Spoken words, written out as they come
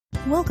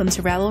Welcome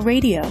to Rabble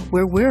Radio,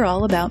 where we're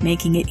all about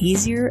making it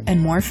easier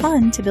and more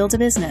fun to build a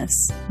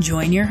business.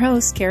 Join your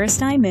host, Kara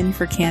Steinman,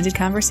 for candid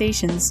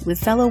conversations with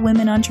fellow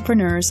women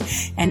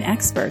entrepreneurs and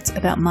experts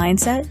about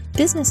mindset,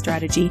 business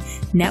strategy,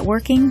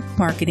 networking,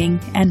 marketing,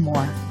 and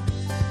more.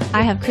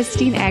 I have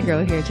Christine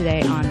Agro here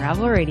today on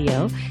Rabble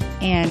Radio,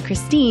 and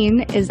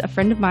Christine is a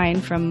friend of mine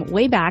from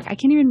way back. I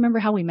can't even remember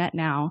how we met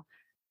now,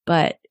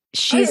 but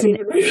she's an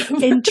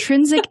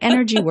intrinsic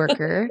energy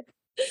worker.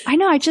 I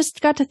know. I just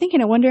got to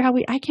thinking. I wonder how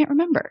I can't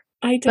remember.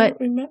 I don't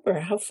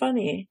remember. How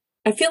funny.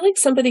 I feel like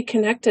somebody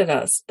connected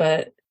us,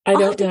 but I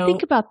don't know.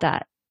 Think about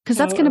that because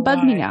that's going to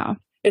bug me now.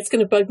 It's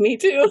going to bug me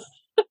too.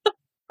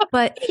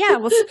 But yeah,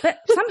 well,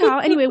 somehow,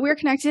 anyway, we're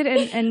connected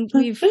and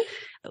we've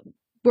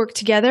worked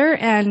together.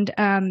 And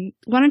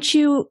why don't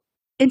you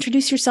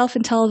introduce yourself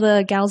and tell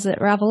the gals at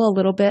Rabble a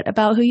little bit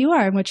about who you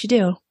are and what you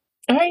do?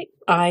 All right.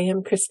 I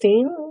am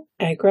Christine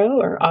Agro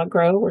or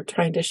Agro. We're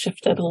trying to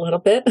shift it a little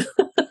bit.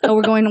 Oh,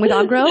 we're going with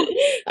Agro?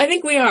 I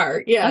think we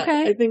are. Yeah.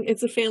 Okay. I think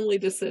it's a family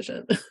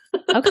decision.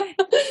 Okay.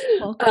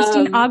 Well,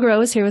 Christine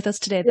Agro is here with us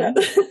today then.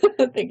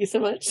 Yeah. Thank you so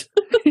much.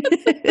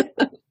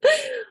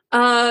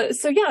 I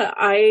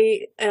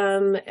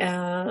am,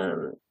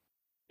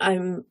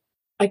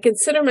 I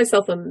consider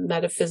myself a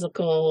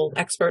metaphysical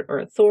expert or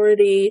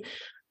authority.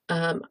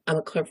 I'm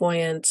a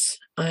clairvoyant.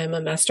 I'm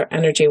a master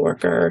energy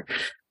worker.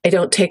 I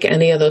don't take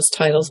any of those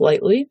titles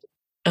lightly.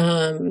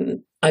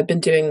 I've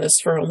been doing this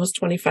for almost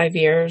 25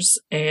 years,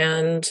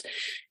 and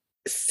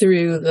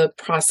through the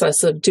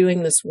process of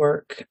doing this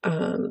work,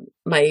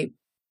 my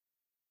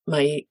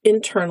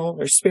internal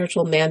or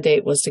spiritual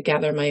mandate was to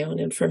gather my own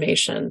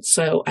information.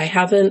 So I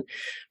haven't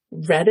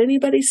read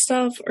anybody's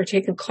stuff or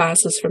taken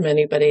classes from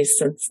anybody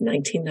since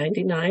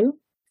 1999.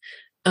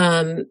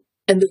 And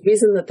the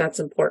reason that that's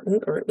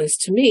important, or at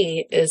least to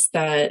me, is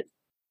that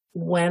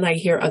when I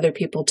hear other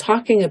people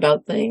talking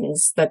about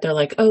things that they're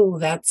like, oh,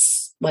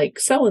 that's like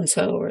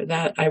so-and-so, or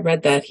that I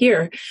read that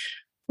here.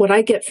 What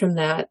I get from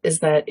that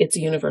is that it's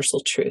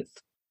universal truth.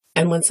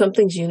 And when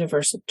something's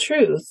universal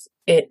truth,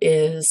 it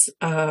is,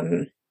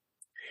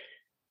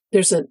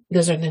 there's an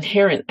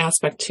inherent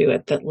aspect to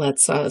it that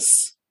lets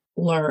us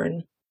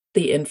learn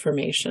the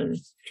information.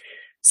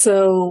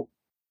 So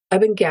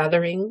I've been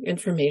gathering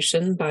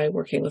information by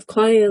working with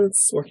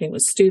clients, working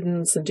with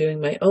students, and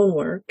doing my own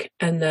work.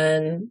 And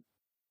then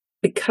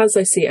because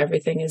I see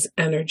everything as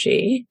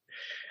energy,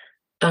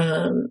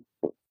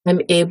 I'm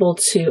able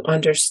to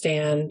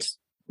understand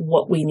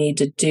what we need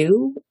to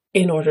do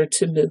in order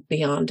to move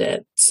beyond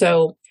it.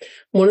 So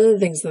one of the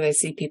things that I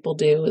see people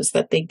do is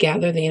that they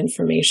gather the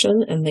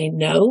information and they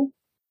know,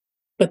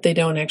 but they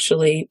don't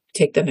actually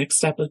take the next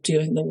step of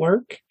doing the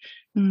work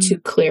to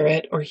clear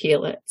it or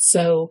heal it.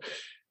 So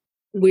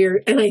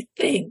and I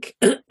think,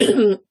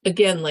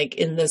 again, like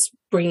in this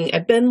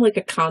I've been like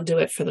a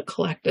conduit for the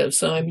collective.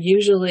 So I'm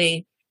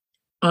usually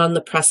on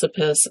the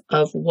precipice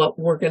of what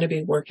we're going to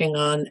be working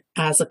on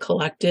as a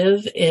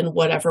collective in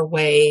whatever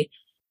way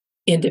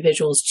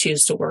individuals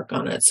choose to work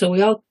on it. So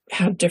we all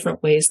have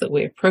different ways that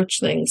we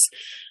approach things.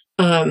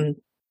 But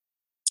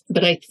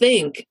I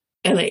think,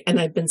 and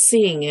I've been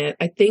seeing it,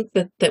 I think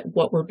that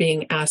what we're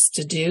being asked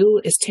to do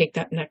is take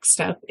that next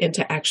step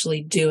into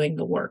actually doing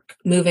the work,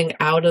 moving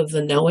out of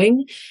the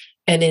knowing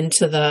and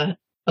into the,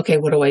 okay,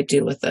 what do I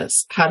do with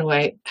this? How do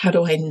I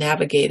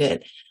navigate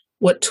it?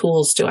 What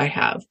tools do I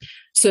have?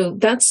 So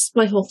that's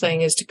my whole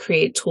thing, is to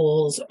create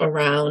tools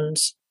around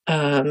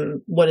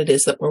what it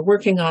is that we're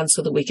working on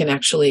so that we can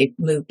actually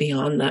move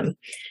beyond them.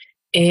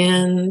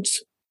 And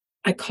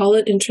I call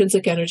it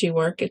intrinsic energy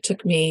work. It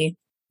took me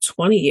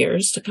 20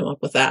 years to come up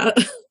with that.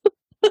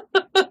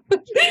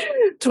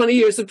 20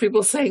 years of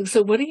people saying,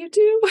 so what do you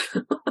do?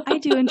 I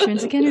do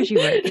intrinsic energy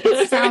work.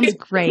 It sounds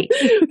great.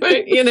 But,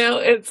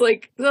 it's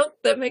like, well,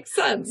 that makes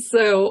sense.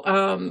 So,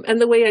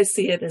 and the way I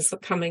see it is the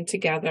coming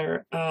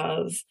together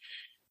of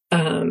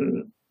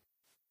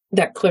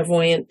that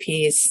clairvoyant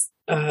piece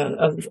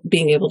of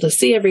being able to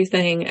see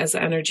everything as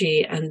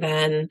energy, and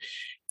then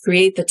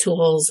create the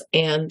tools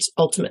and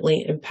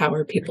ultimately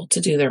empower people to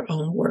do their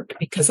own work.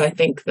 Because I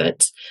think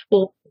that,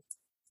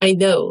 I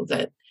know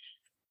that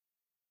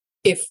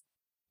if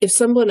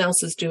someone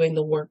else is doing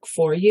the work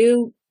for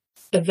you,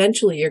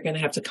 eventually you're going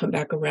to have to come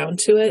back around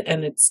to it,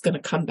 and it's going to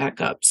come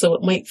back up. So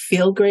it might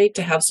feel great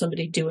to have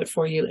somebody do it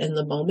for you in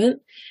the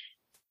moment,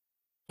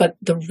 but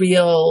the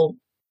real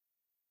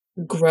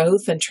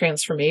growth and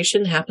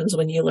transformation happens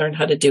when you learn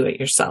how to do it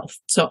yourself.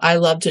 So I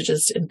love to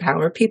just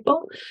empower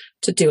people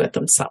to do it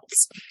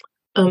themselves.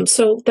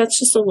 So that's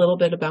just a little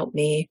bit about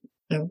me.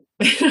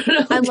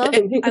 I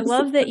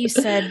love that you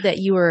said that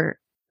you were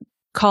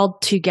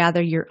called to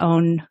gather your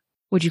own.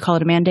 Would you call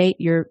it a mandate?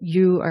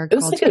 You are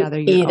called to gather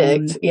your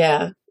edict.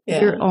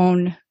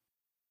 own,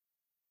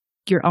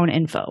 your own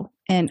info.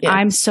 And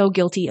I'm so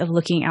guilty of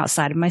looking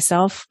outside of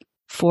myself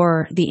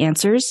for the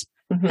answers.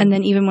 Mm-hmm. And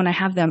then even when I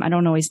have them, I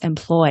don't always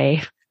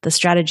employ the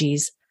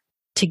strategies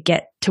to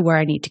get to where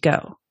I need to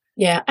go.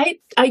 Yeah.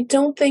 I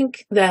don't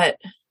think that,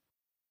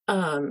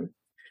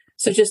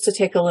 So just to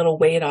take a little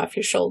weight off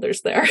your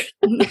shoulders there.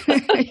 You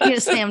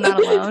just say I'm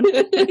not alone.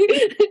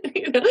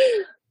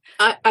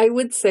 I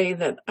would say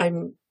that I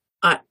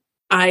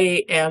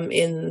am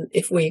in,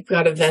 if we've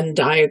got a Venn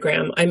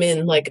diagram, I'm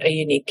in like a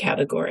unique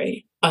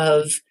category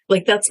of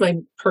like, that's my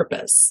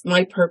purpose.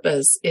 My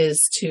purpose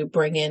is to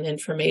bring in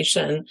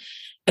information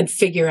and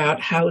figure out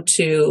how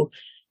to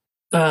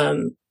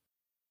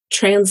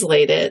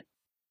translate it,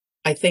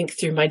 I think,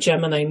 through my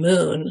Gemini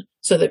moon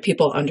so that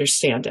people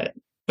understand it,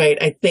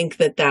 right? I think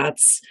that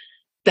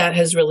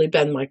has really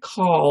been my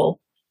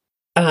call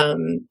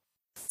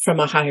from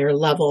a higher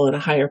level and a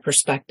higher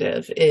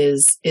perspective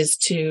is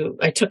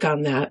I took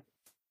on that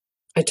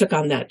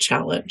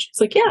challenge.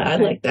 It's like, yeah, I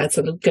like that. It's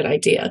a good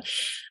idea.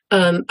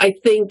 I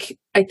think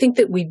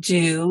that we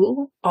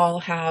do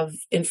all have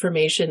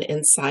information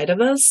inside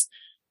of us,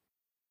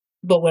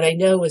 but what I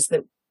know is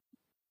that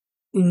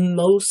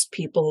most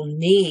people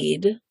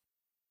need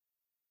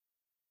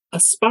a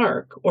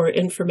spark or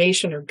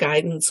information or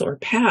guidance or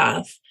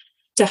path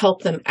to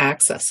help them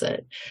access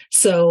it.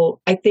 So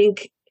I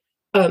think,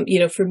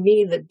 for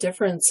me, the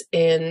difference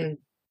in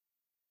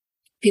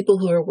people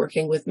who are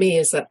working with me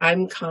is that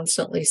I'm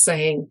constantly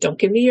saying, don't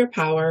give me your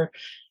power.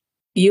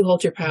 You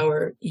hold your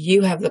power.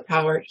 You have the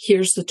power.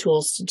 Here's the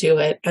tools to do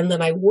it. And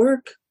then I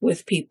work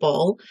with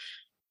people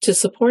to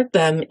support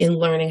them in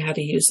learning how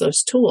to use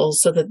those tools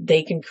so that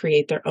they can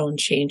create their own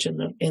change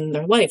in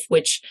their life,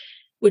 which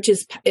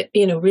is,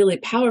 really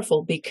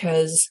powerful,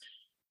 because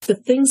the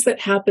things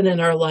that happen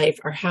in our life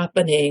are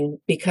happening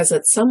because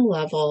at some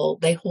level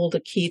they hold a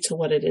key to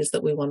what it is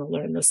that we want to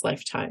learn this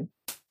lifetime.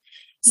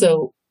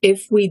 So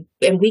we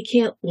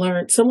can't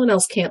learn, someone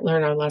else can't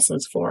learn our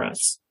lessons for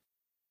us.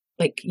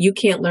 Like, you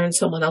can't learn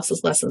someone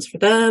else's lessons for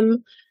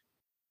them.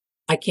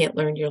 I can't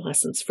learn your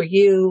lessons for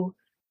you.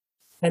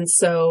 And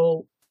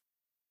so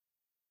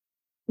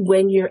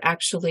when you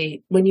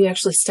actually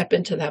step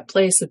into that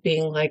place of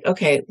being like,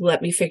 okay,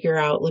 let me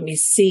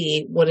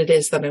see what it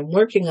is that I'm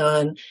working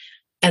on,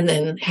 and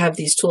then have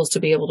these tools to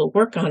be able to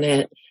work on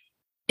it,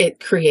 it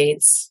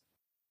creates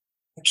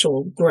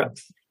actual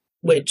growth,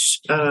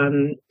 which,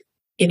 a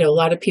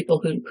lot of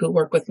people who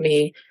work with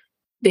me,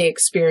 they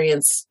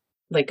experience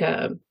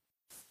a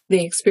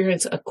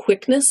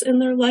quickness in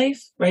their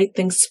life, right?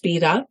 Things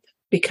speed up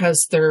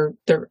because they're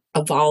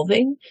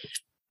evolving.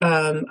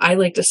 I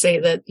like to say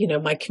that,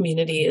 my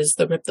community is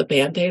the Rip the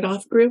Band-Aid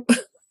Off group.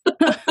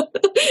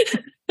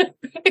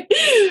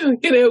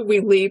 We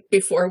leap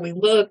before we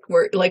look.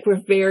 We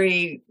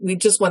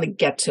just want to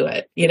get to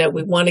it.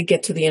 We want to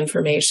get to the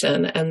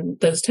information. And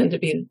those tend to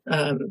be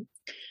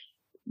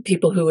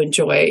people who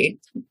enjoy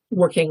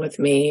working with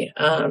me.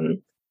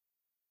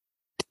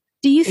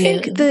 Do you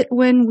think that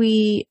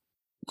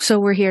so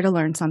we're here to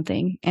learn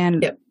something,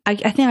 and yep. I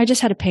think I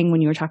just had a ping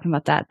when you were talking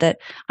about that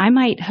I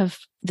might have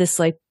this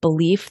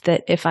belief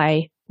that if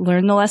I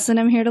learn the lesson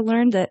I'm here to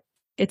learn, that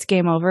it's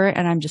game over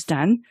and I'm just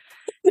done.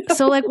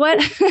 So what?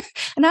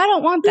 And I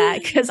don't want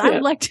that, because I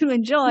would like to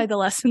enjoy the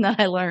lesson that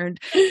I learned.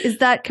 Is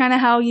that kind of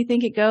how you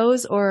think it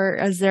goes, or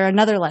is there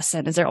another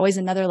lesson? Is there always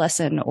another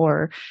lesson?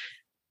 Or?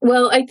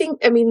 Well,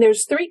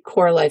 there's 3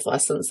 core life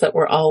lessons that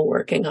we're all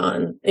working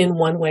on in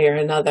one way or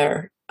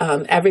another.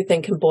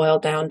 Everything can boil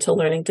down to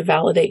learning to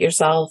validate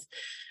yourself,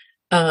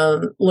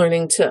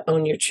 learning to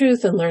own your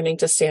truth, and learning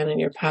to stand in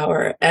your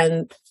power.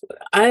 And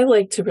I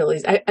like to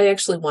really, I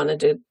actually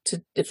wanted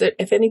to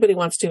if anybody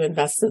wants to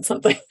invest in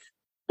something,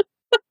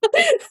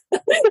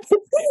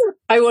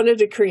 I wanted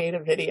to create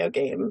a video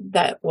game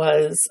that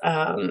was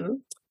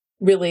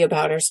really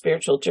about our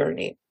spiritual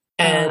journey.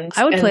 And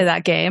I would play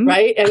that game.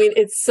 Right?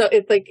 So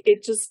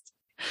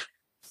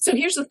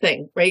here's the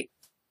thing, right?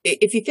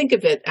 If you think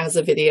of it as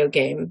a video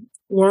game,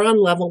 we're on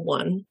level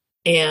 1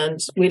 and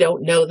we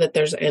don't know that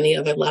there's any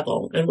other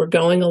level, and we're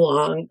going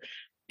along,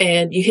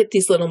 and you hit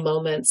these little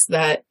moments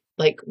that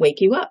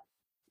wake you up,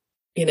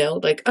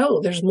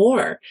 oh, there's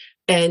more.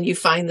 And you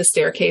find the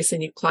staircase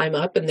and you climb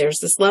up, and there's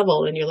this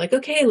level, and you're like,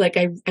 okay,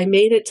 I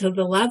made it to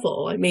the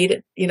level. I made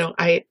it,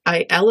 I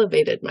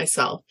elevated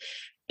myself.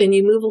 Then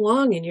you move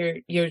along and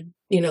you're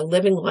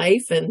living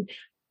life, and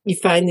you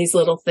find these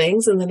little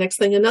things, and the next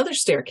thing, another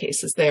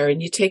staircase is there,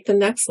 and you take the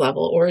next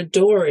level, or a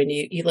door, and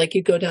you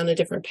go down a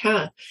different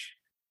path.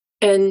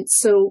 And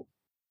so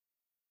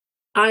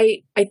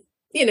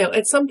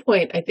at some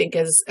point, I think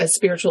as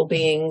spiritual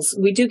beings,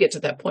 we do get to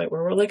that point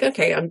where we're like,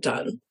 okay, I'm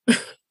done.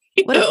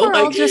 What if we're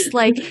all just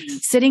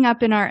sitting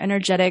up in our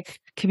energetic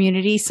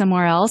community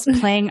somewhere else,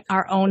 playing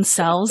our own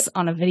selves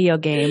on a video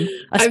game,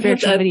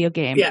 spiritual video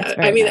game? Yeah.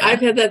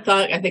 I've had that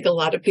thought. I think a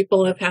lot of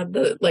people have had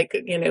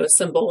a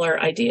similar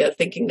idea of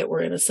thinking that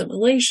we're in a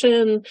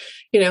simulation,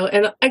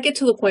 and I get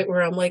to the point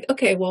where I'm like,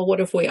 okay, well, what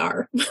if we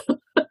are?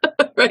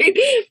 Right?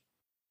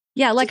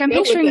 Yeah. I'm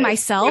picturing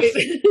myself,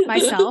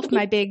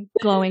 my big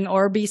glowing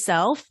orby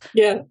self,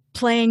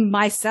 playing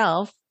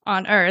myself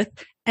on Earth.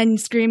 and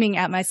screaming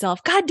at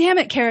myself, God damn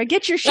it, Kara,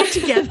 get your shit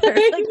together.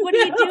 Like, what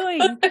are you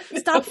doing?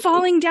 Stop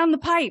falling down the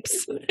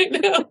pipes. I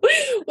know.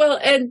 Well,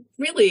 and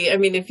really, I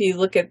mean, if you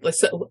look at,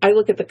 so I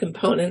look at the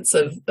components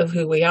of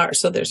who we are.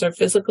 So there's our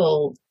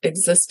physical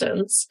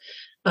existence.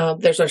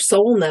 There's our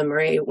soul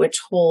memory, which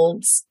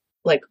holds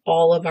like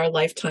all of our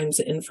lifetime's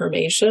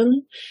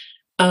information.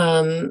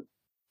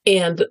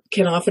 And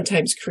can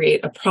oftentimes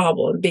create a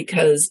problem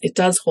because it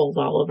does hold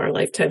all of our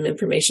lifetime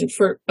information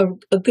for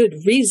a good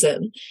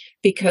reason.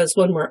 Because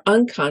when we're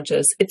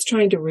unconscious, it's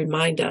trying to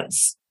remind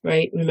us,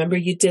 right? Remember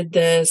you did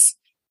this.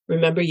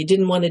 Remember you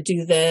didn't want to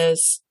do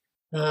this.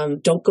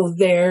 Don't go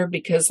there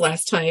because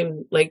last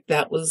time, like,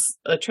 that was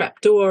a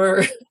trap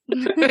door,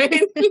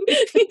 right?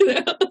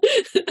 You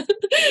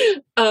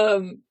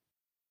know?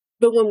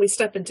 But when we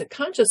step into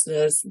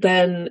consciousness,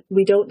 then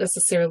we don't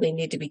necessarily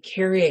need to be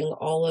carrying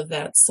all of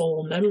that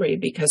soul memory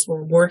because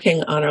we're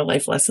working on our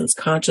life lessons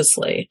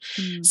consciously.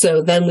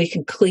 So then we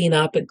can clean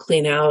up and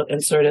clean out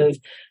and sort of,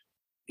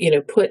 you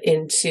know, put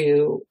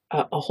into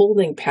a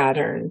holding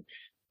pattern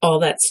all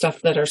that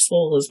stuff that our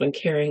soul has been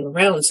carrying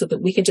around so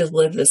that we can just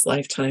live this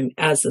lifetime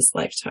as this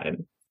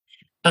lifetime.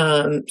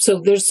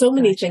 So there's so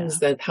many things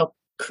that help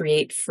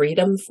create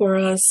freedom for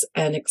us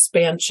and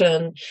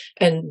expansion.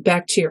 And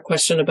back to your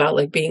question about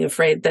like being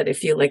afraid that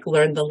if you like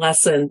learn the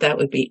lesson, that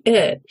would be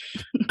it.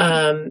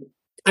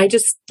 I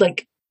just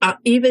like,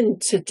 even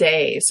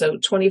today, so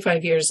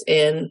 25 years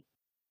in,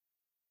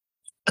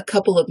 a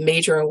couple of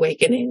major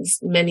awakenings,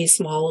 many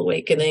small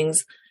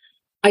awakenings,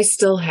 I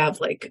still have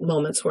like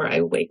moments where I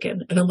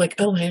awaken and I'm like,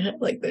 oh man,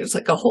 like there's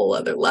like a whole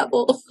other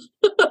level.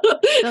 So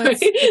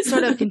it's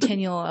sort of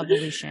continual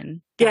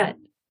evolution. Yeah.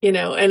 You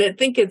know, and I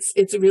think it's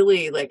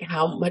really like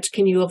how much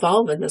can you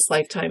evolve in this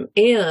lifetime?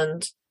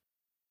 And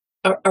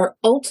our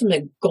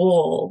ultimate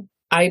goal,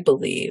 I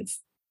believe,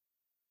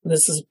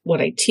 this is what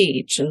I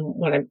teach and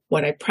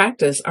what I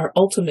practice, our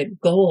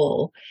ultimate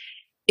goal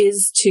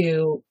is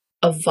to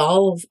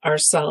evolve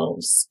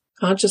ourselves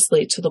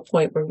consciously to the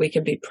point where we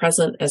can be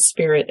present as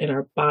spirit in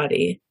our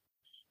body.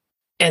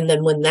 And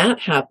then when that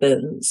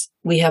happens,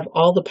 we have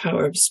all the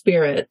power of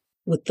spirit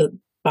with the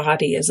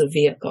body as a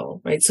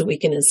vehicle, right? So we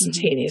can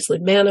instantaneously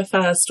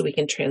manifest, we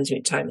can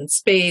transmute time and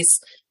space,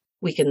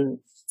 we can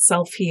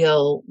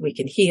self-heal, we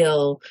can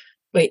heal,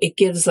 right? It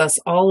gives us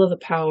all of the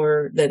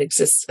power that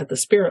exists at the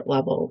spirit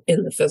level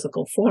in the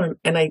physical form.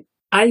 And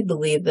I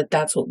believe that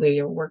that's what we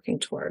are working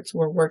towards.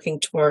 We're working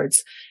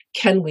towards,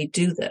 can we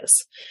do this?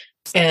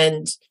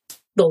 And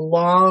the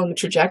long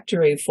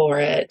trajectory for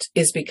it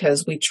is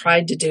because we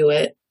tried to do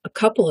it a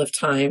couple of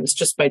times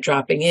just by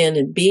dropping in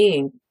and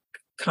being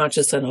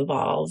conscious and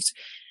evolved,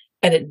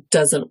 and it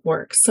doesn't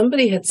work.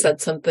 Somebody had said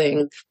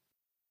something,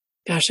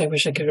 gosh, I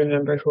wish I could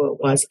remember who it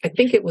was. I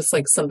think it was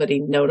like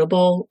somebody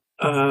notable.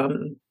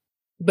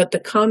 But the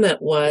comment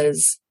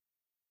was,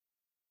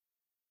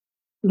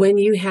 when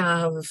you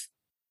have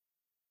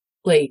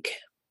like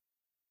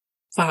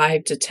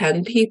 5 to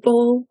 10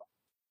 people,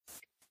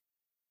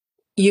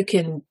 you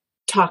can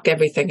talk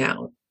everything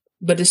out.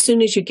 But as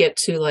soon as you get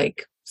to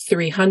like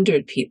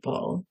 300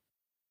 people,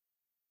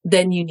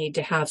 then you need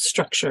to have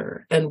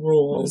structure and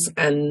rules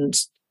and,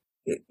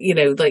 you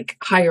know, like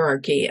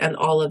hierarchy and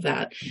all of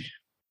that.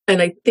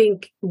 And I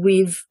think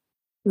we've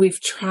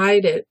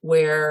tried it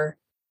where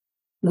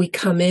we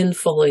come in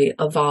fully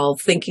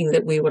evolved, thinking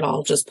that we would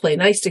all just play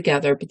nice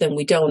together, but then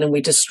we don't, and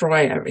we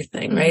destroy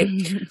everything, right?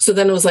 So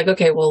then it was like,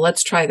 okay, well,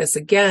 let's try this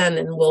again,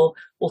 and we'll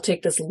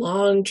take this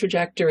long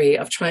trajectory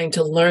of trying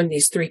to learn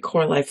these 3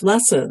 core life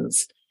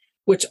lessons,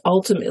 which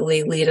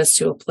ultimately lead us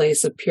to a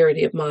place of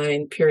purity of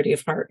mind, purity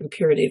of heart, and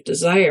purity of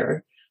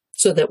desire,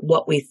 so that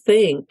what we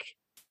think,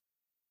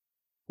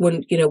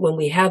 when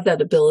we have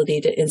that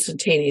ability to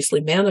instantaneously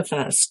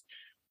manifest,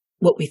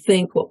 what we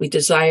think, what we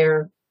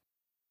desire,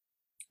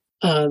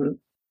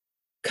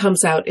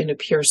 comes out in a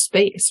pure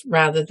space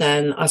rather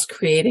than us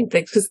creating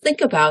things. Because think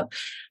about,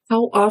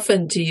 how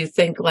often do you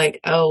think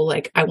like, oh,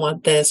 like I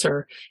want this,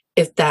 or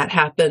if that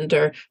happened,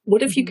 or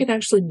what if you could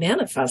actually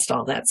manifest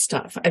all that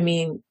stuff? I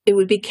mean, it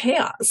would be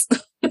chaos.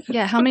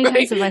 Yeah. How many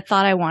times have I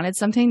thought I wanted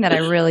something that I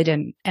really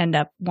didn't end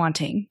up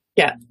wanting?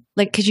 Yeah.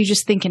 Like, cause you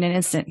just think in an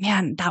instant,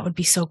 man, that would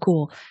be so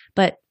cool.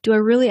 But do I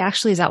really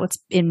actually, is that what's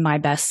in my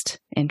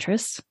best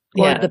interest,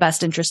 or the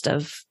best interest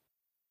of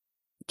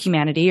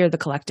humanity or the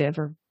collective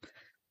or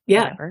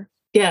whatever?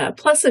 Yeah.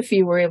 Plus, if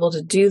you were able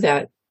to do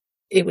that,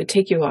 it would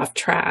take you off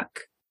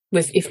track.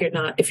 If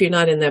you're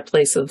not in that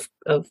place of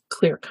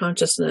clear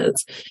consciousness,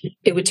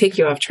 it would take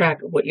you off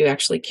track of what you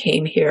actually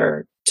came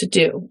here to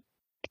do.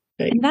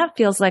 Right? And that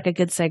feels like a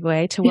good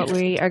segue to what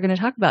we are going to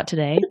talk about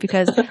today,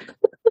 because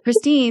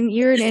Christine,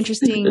 you're an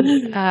interesting,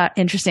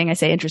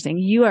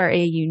 you are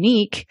a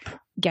unique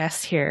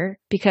guest here,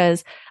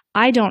 because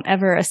I don't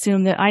ever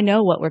assume that I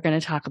know what we're going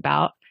to talk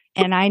about.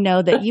 And I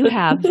know that you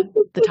have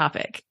the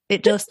topic.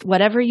 It just,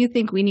 whatever you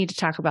think we need to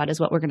talk about is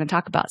what we're going to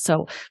talk about.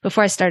 So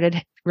before I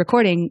started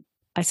recording,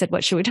 I said,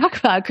 what should we talk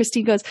about?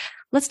 Christine goes,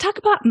 let's talk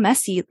about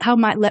messy,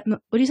 what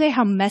do you say?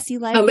 How messy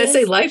life is? How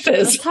messy life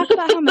is. Let's talk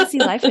about how messy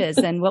life is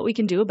and what we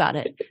can do about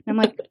it. And I'm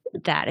like,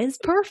 that is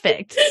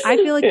perfect. I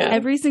feel like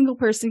every single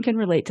person can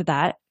relate to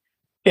that.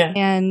 Yeah.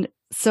 And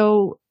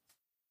so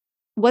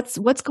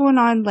what's going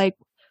on? Like,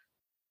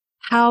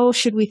 how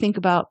should we think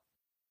about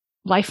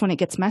life when it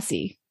gets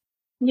messy?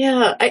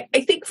 Yeah,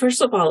 I think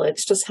first of all,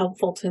 it's just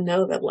helpful to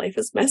know that life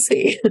is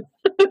messy,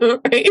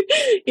 right?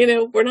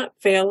 We're not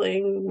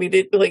failing. We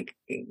did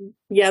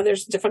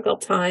there's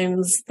difficult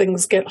times.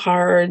 Things get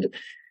hard.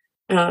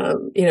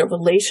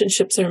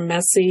 Relationships are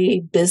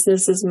messy.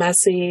 Business is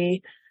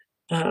messy.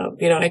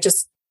 I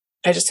just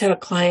had a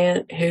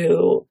client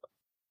who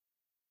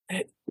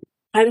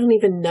I don't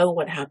even know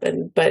what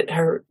happened, but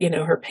her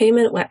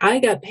payment, I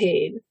got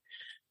paid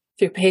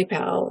through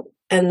PayPal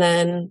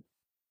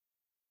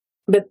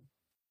but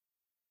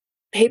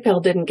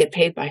PayPal didn't get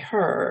paid by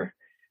her.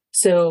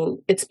 So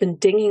it's been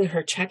dinging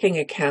her checking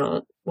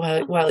account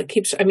while it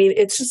keeps,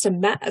 it's just a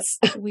mess.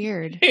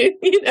 Weird.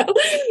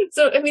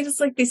 So, it's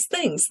like these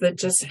things that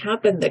just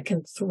happen that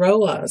can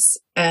throw us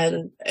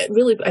and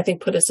really, I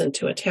think, put us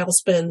into a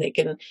tailspin. They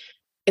can,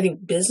 I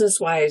think business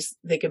wise,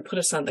 they can put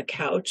us on the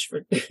couch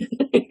for,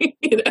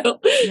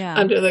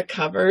 under the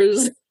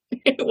covers.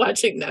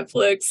 Watching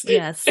Netflix.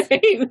 Yes.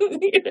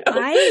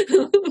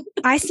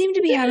 I seem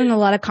to be having a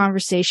lot of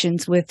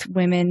conversations with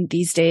women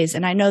these days.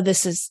 And I know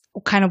this is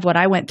kind of what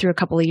I went through a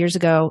couple of years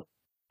ago.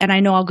 And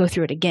I know I'll go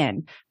through it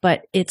again.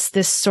 But it's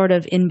this sort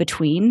of in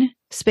between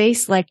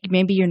space. Like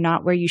maybe you're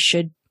not where you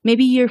should.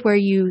 Maybe you're where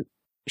you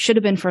should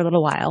have been for a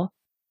little while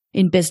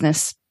in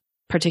business,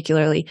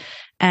 particularly.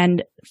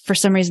 And for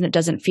some reason, it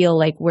doesn't feel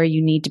like where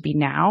you need to be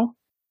now.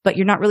 But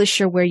you're not really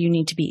sure where you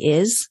need to be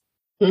is.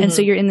 Mm-hmm. And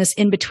so you're in this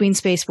in-between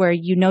space where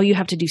you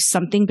have to do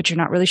something, but you're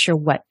not really sure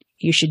what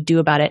you should do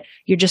about it.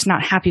 You're just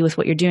not happy with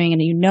what you're doing,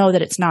 and you know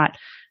that it's not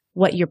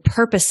what your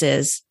purpose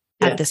is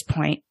at this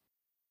point.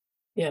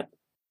 Yeah.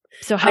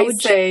 So how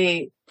would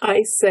you...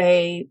 I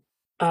say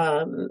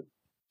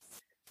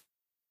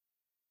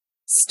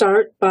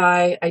start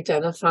by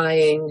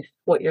identifying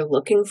what you're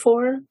looking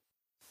for.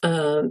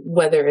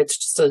 Whether it's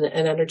just an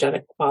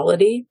energetic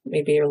quality,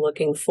 maybe you're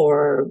looking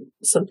for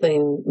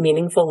something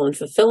meaningful and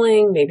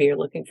fulfilling. Maybe you're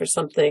looking for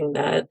something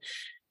that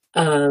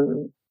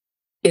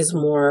is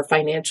more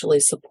financially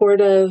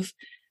supportive.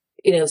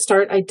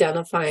 Start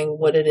identifying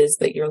what it is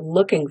that you're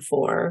looking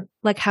for.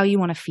 Like how you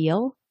want to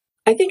feel?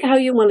 I think how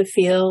you want to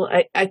feel.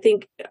 I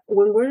think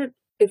what we're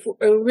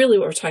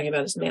talking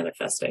about is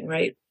manifesting,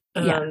 right?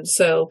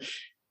 So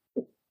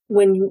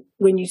when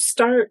you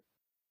start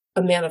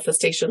a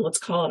manifestation, let's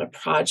call it a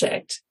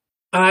project,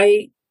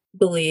 I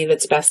believe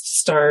it's best to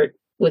start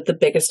with the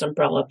biggest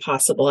umbrella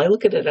possible. I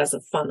look at it as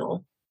a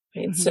funnel,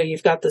 right? Mm-hmm. So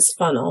you've got this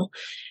funnel,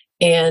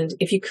 and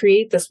if you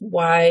create this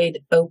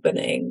wide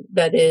opening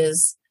that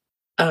is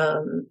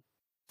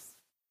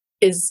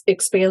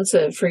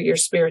expansive for your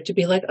spirit to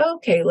be like, oh,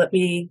 okay, let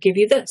me give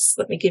you this,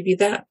 let me give you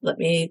that, let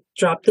me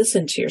drop this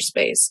into your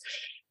space.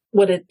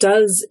 What it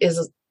does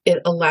is it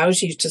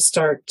allows you to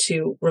start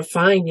to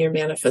refine your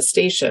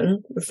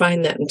manifestation,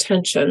 refine that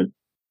intention,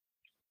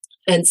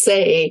 and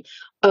say,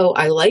 oh,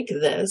 I like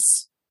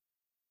this,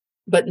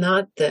 but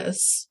not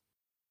this.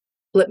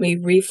 Let me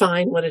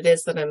refine what it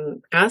is that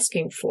I'm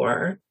asking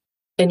for.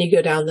 And you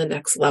go down the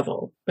next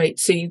level, right?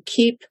 So you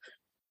keep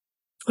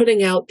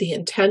putting out the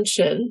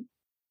intention.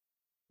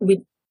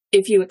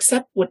 If you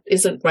accept what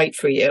isn't right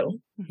for you,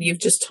 you've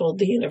just told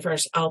the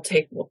universe, I'll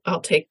take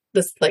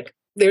this. Like,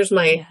 there's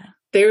my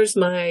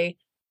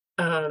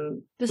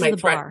this is the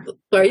bar.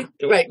 Right.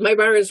 My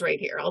bar is right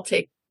here. I'll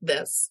take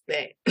this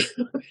thing.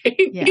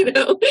 Right?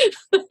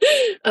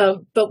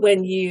 But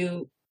when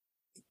you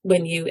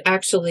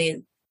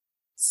actually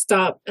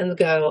stop and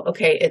go,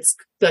 okay, it's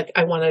like,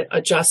 I want to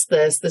adjust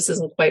this. This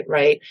isn't quite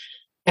right.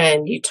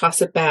 And you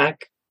toss it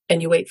back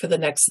and you wait for the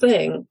next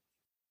thing.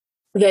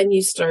 Then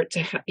you start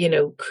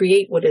to,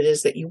 create what it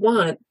is that you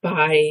want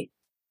by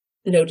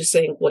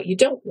noticing what you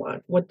don't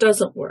want, what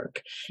doesn't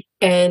work.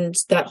 And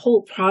that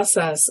whole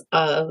process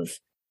of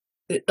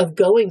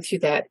going through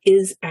that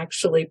is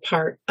actually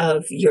part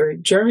of your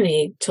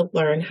journey to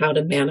learn how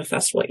to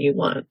manifest what you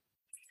want.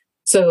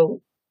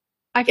 So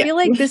I feel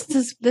like this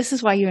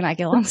is why you and I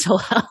get along so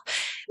well.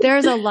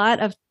 There's a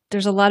lot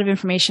of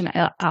information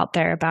out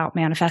there about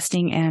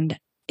manifesting, and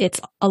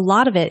a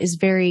lot of it is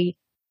very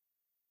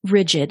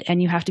rigid,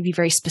 and you have to be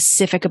very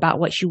specific about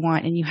what you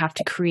want, and you have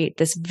to create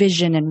this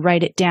vision and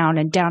write it down,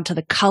 and down to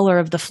the color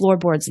of the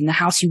floorboards in the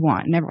house you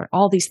want, and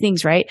all these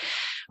things, right?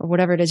 Or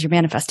whatever it is you're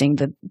manifesting,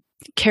 the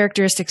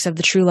characteristics of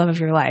the true love of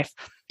your life.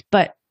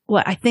 But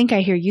what I think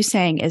I hear you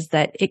saying is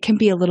that it can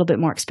be a little bit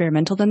more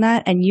experimental than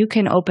that, and you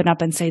can open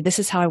up and say, this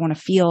is how I want to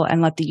feel, and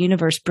let the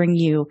universe bring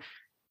you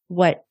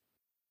whatever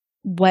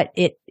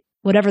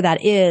that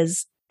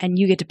is. And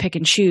you get to pick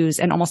and choose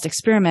and almost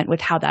experiment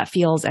with how that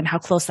feels and how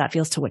close that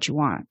feels to what you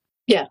want.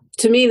 Yeah.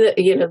 To me,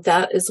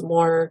 that is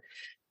more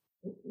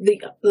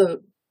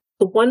the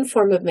one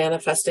form of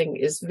manifesting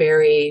is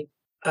very,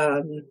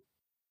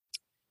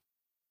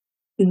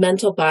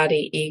 mental,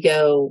 body,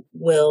 ego,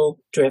 will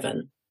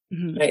driven.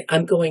 Mm-hmm. Right?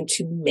 I'm going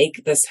to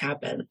make this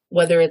happen,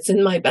 whether it's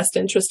in my best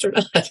interest or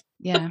not.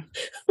 Yeah.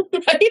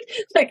 Right?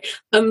 Like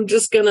I'm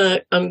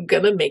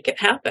gonna make it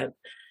happen.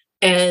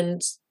 And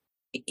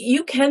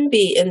you can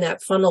be in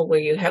that funnel where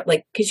you have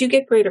because you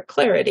get greater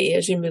clarity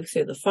as you move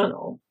through the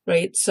funnel,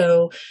 right?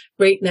 So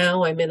right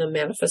now I'm in a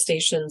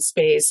manifestation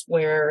space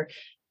where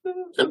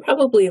I'm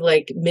probably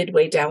like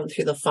midway down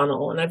through the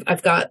funnel, and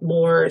I've got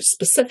more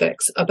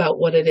specifics about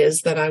what it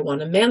is that I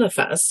want to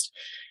manifest.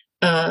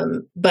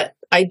 But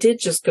I did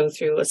just go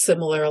through a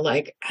similar,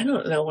 I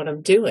don't know what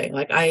I'm doing.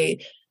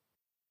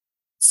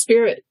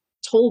 Spirit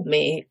told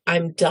me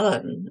I'm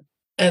done.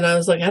 And I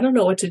was like, I don't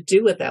know what to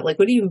do with that. What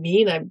do you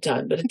mean I'm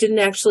done? But it didn't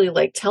actually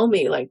tell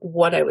me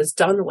what I was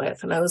done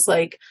with. And I was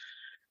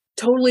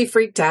totally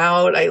freaked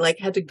out. I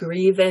had to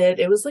grieve it.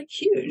 It was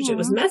huge. Aww. It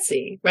was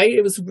messy, right?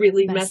 It was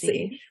really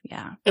messy.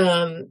 Yeah.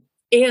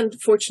 And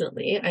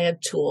fortunately I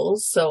had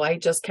tools. So I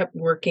just kept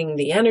working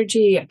the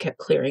energy. I kept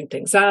clearing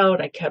things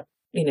out. I kept,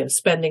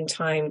 spending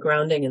time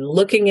grounding and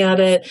looking at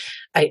it.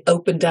 I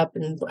opened up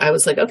and I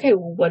was like, okay,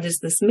 well, what does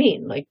this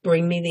mean?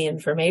 Bring me the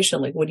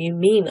information. What do you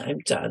mean I'm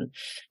done?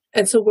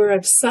 And so where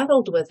I've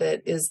settled with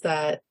it is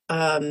that,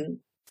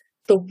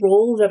 the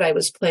role that I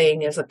was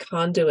playing as a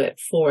conduit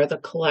for the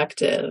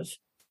collective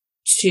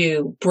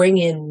to bring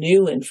in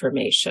new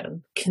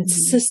information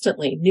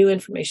consistently, new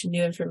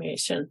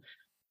information,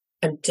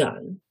 I'm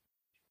done.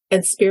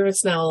 And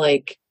Spirit's now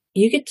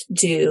you get to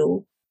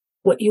do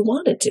what you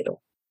want to do.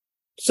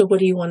 So what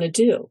do you want to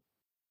do?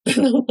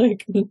 And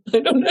I'm I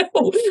don't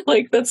know.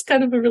 That's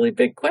kind of a really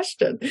big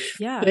question.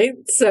 Yeah. Right.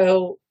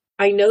 So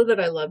I know that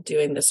I love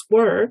doing this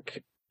work.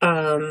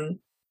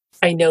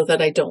 I know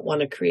that I don't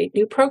want to create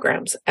new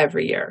programs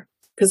every year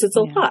because it's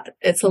a lot.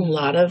 It's a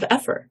lot of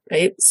effort,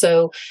 right?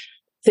 So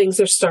things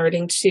are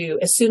starting to,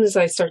 as soon as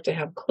I start to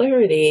have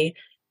clarity,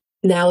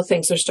 now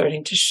things are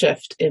starting to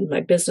shift in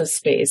my business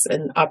space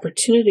and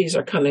opportunities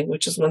are coming,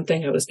 which is one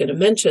thing I was going to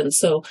mention.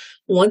 So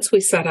once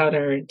we set out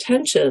our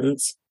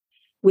intentions,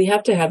 we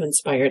have to have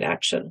inspired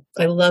action.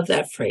 I love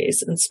that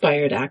phrase,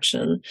 inspired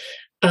action.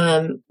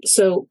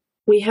 So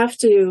we have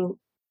to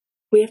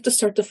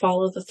start to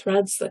follow the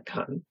threads that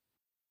come.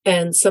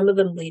 And some of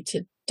them lead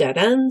to dead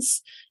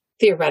ends.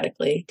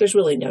 Theoretically, there's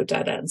really no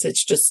dead ends.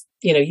 It's just,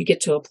 you get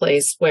to a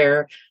place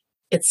where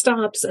it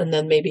stops and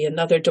then maybe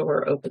another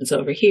door opens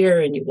over here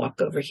and you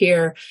walk over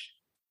here.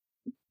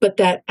 But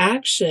that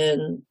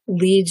action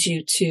leads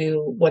you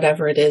to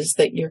whatever it is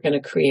that you're going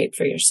to create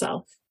for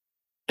yourself.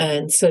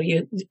 And so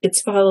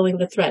it's following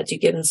the threads. You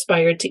get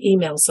inspired to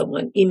email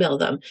someone, email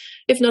them.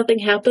 If nothing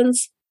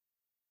happens,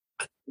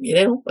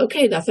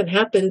 okay, nothing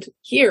happened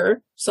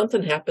here.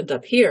 Something happened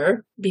up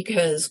here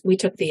because we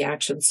took the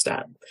action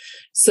step.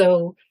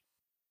 So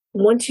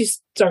once you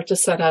start to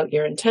set out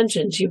your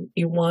intentions, you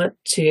want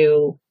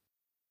to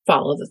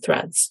follow the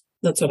threads.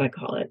 That's what I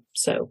call it.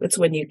 So it's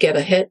when you get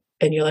a hit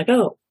and you're like,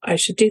 oh, I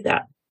should do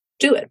that.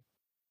 Do it.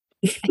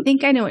 I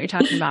think I know what you're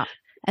talking about.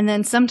 And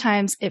then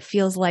sometimes it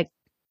feels like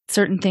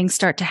certain things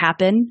start to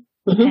happen.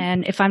 Mm-hmm.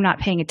 And if I'm not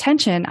paying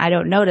attention, I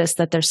don't notice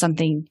that there's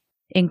something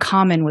in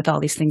common with all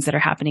these things that are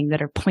happening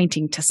that are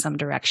pointing to some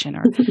direction,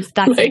 or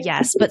that's right.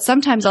 Yes. But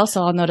sometimes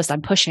also I'll notice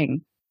I'm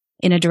pushing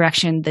in a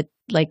direction that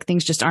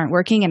things just aren't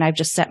working and I've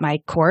just set my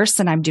course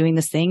and I'm doing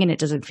this thing and it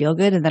doesn't feel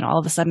good. And then all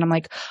of a sudden I'm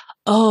like,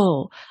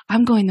 oh,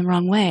 I'm going the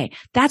wrong way.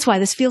 That's why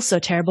this feels so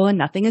terrible and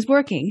nothing is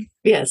working.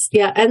 Yes.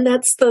 Yeah. And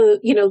that's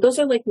those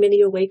are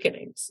mini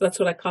awakenings. That's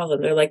what I call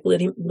them. They're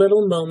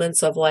little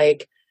moments of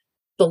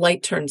the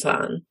light turns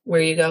on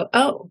where you go,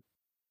 oh,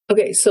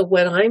 okay. So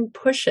when I'm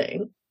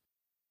pushing,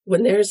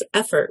 when there's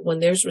effort, when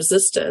there's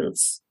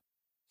resistance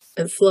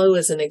and flow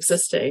isn't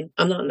existing,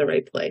 I'm not in the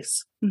right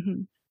place.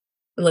 Mm-hmm.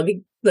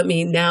 And let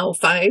me now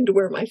find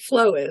where my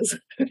flow is.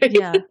 Right?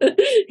 Yeah.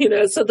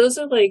 So those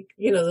are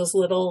those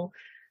little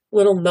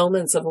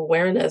moments of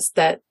awareness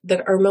that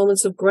are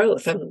moments of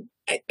growth. And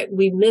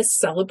we miss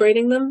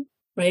celebrating them,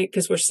 right?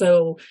 Because we're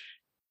so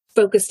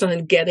focused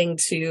on getting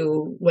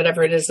to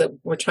whatever it is that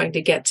we're trying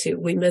to get to.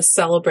 We miss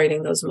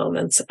celebrating those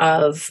moments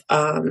of,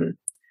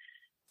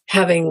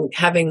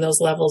 having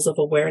those levels of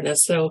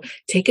awareness. So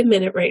take a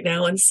minute right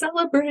now and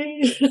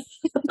celebrate.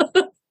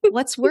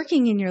 What's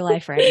working in your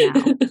life right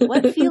now?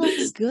 What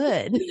feels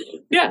good?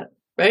 Yeah.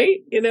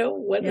 Right.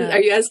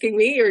 Are you asking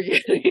me or you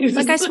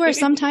I swear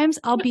sometimes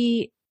I'll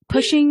be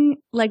pushing,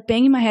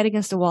 banging my head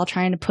against a wall,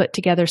 trying to put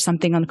together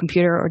something on the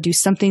computer or do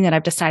something that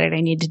I've decided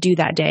I need to do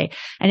that day.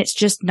 And it's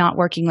just not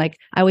working. I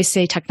always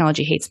say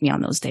technology hates me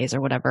on those days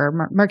or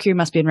whatever. Mercury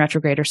must be in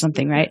retrograde or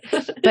something, right?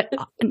 But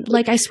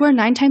I swear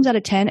 9 times out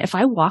of 10, if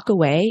I walk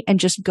away and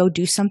just go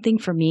do something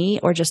for me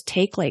or just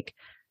take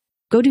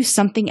go do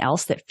something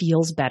else that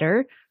feels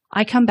better,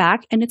 I come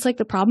back and it's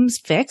the problem's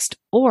fixed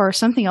or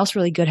something else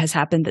really good has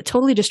happened that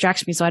totally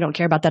distracts me. So I don't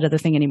care about that other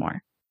thing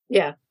anymore.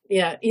 Yeah.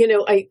 Yeah.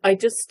 I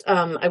just,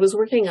 I was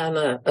working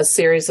on a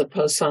series of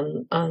posts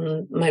on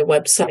my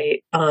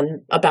website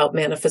about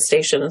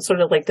manifestation and sort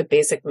of the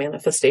basic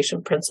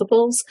manifestation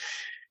principles.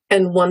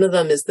 And one of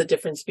them is the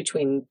difference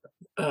between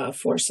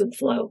force and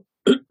flow.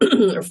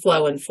 or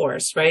flow and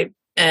force, right?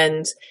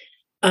 And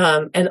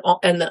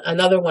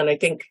another one, I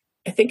think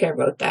I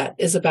wrote that,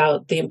 is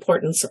about the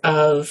importance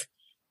of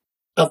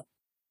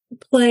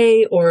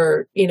play,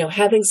 or,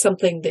 having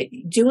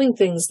doing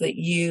things that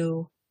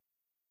you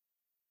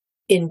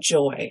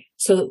enjoy.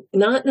 So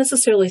not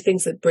necessarily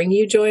things that bring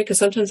you joy, because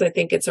sometimes I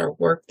think it's our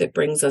work that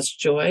brings us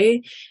joy,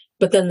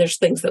 but then there's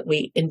things that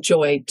we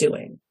enjoy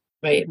doing,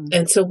 right? Mm-hmm.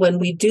 And so when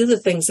we do the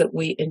things that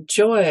we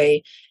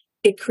enjoy,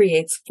 it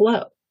creates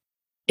flow.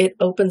 It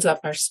opens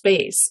up our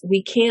space.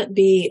 We can't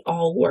be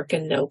all work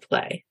and no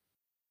play.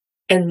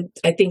 And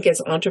I think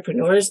as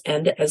entrepreneurs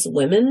and as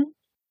women,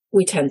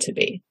 we tend to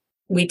be.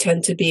 We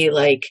tend to be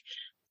like,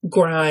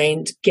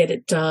 grind, get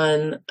it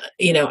done.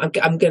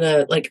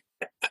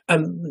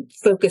 I'm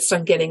focused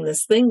on getting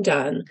this thing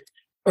done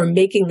or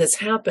making this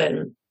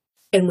happen.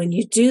 And when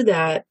you do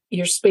that,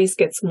 your space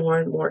gets more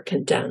and more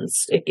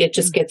condensed. It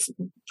just gets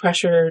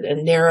pressured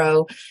and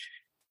narrow.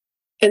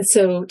 And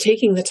so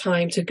taking the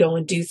time to go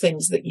and do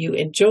things that you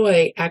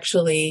enjoy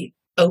actually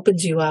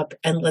opens you up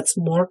and lets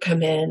more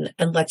come in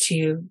and lets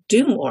you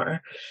do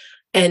more.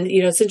 And,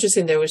 it's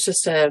interesting. There was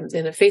just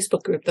in a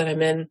Facebook group that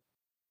I'm in,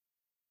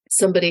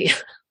 somebody,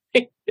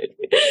 it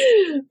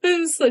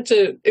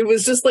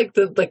was just like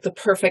the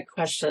perfect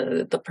question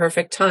at the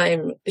perfect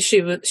time.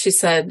 She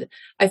said,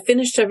 I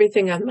finished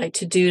everything on my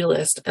to-do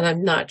list and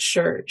I'm not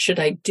sure. Should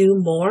I do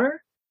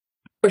more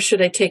or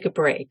should I take a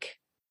break?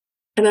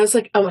 And I was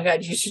like, oh my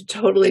God, you should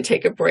totally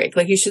take a break.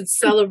 Like, you should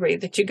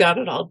celebrate that you got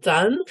it all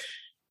done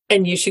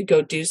and you should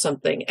go do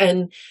something.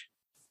 And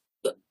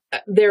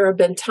there have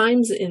been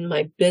times in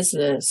my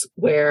business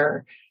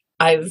where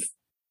I've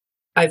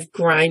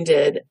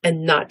grinded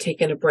and not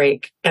taken a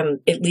break, and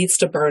it leads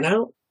to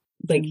burnout.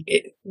 Like,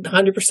 it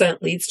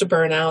 100% leads to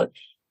burnout,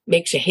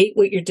 makes you hate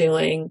what you're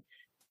doing,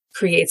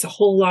 creates a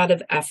whole lot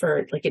of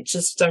effort. Like, it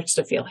just starts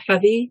to feel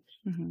heavy.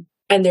 Mm-hmm.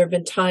 And there have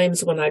been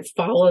times when I've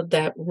followed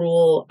that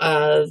rule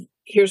of,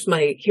 here's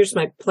my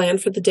plan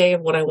for the day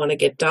of what I want to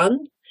get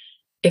done.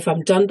 If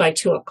I'm done by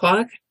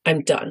 2:00,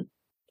 I'm done.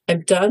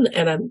 I'm done,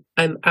 and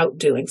I'm out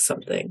doing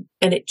something,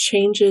 and it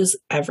changes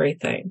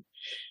everything.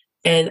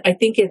 And I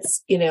think I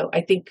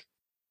think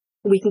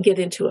we can get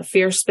into a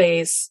fear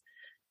space,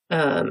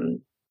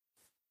 of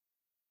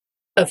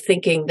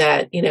thinking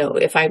that,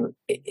 if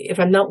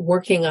I'm not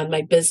working on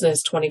my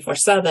business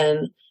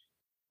 24/7,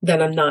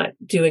 then I'm not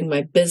doing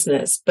my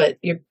business. But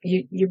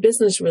your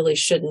business really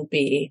shouldn't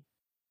be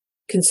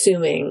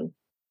consuming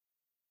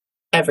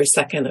every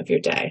second of your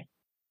day.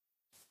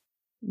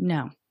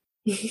 No.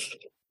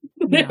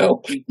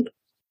 No.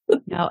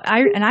 No,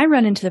 I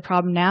run into the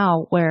problem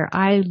now where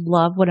I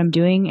love what I'm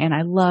doing and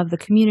I love the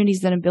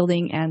communities that I'm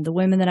building and the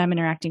women that I'm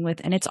interacting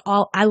with. And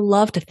I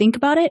love to think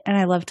about it and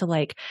I love to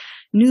like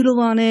noodle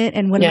on it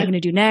and what am I going to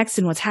do next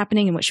and what's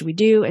happening and what should we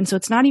do? And so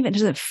it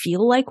doesn't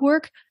feel like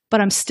work,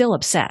 but I'm still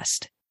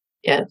obsessed.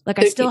 Yeah. Like,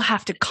 I still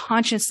have to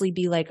consciously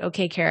be like,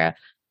 okay, Kara,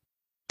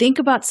 think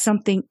about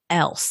something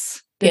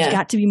else. There's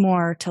got to be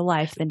more to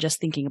life than just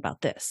thinking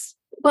about this.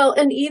 Well,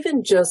 and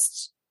even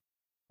just,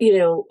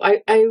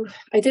 I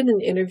did an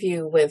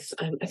interview with,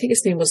 I think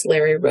his name was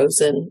Larry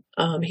Rosen.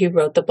 He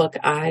wrote the book,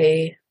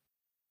 Eye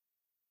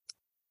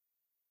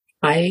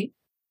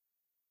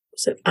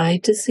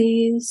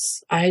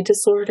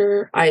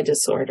Disorder.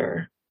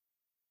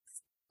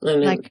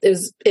 Like, it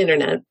was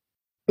internet,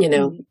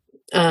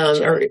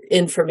 or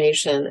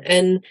information.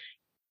 And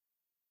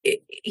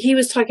he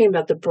was talking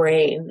about the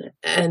brain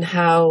and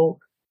how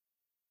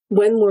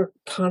when we're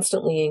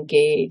constantly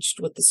engaged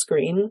with the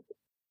screen,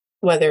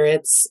 whether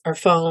it's our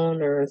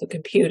phone or the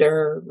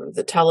computer or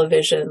the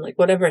television, like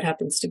whatever it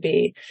happens to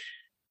be,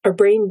 our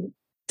brain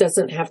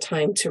doesn't have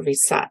time to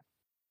reset.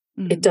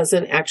 Mm-hmm. It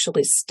doesn't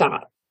actually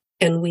stop.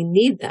 And we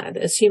need that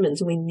as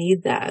humans. We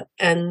need that.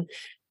 And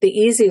the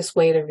easiest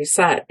way to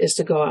reset is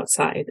to go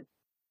outside.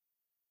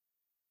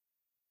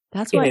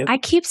 That's why I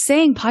keep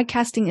saying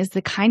podcasting is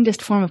the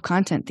kindest form of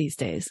content these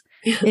days.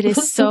 It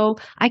is so,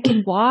 I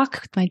can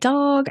walk with my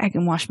dog, I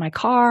can wash my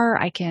car,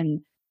 I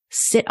can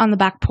sit on the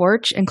back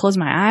porch and close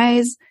my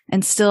eyes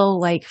and still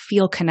like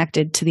feel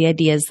connected to the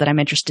ideas that I'm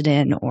interested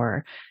in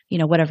or,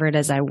 whatever it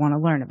is I want to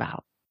learn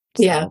about.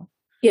 So. Yeah.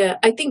 Yeah.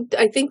 I think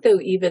though,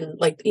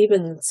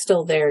 even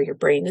still there, your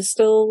brain is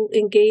still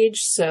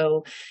engaged.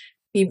 So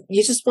you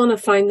just want to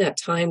find that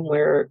time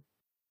where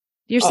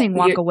you're saying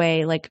walk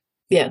away, like,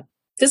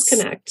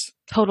 disconnect,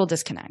 total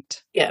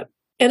disconnect. Yeah.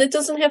 And it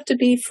doesn't have to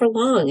be for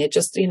long. It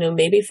just,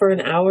 maybe for an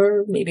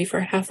hour, maybe for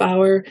a half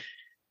hour,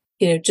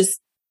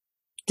 just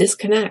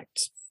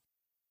disconnect.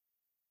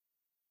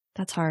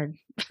 That's hard.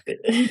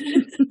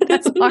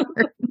 That's hard.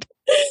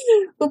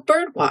 Well,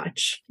 bird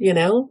watch,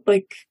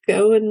 like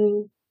go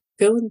and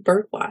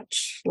bird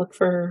watch.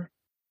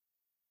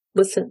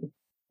 Listen,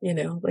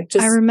 like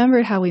just. I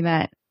remembered how we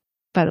met,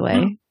 by the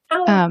way.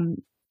 Oh.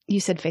 You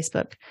said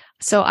Facebook.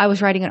 So I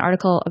was writing an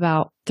article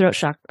about throat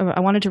chakra. I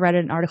wanted to write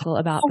an article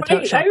about the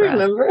throat chakra. I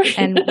remember.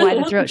 And why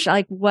the throat chakra,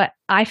 like what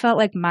I felt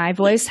like my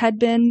voice had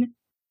been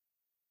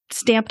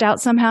stamped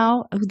out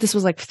somehow. This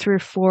was like 3 or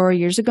 4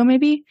 years ago,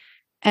 maybe.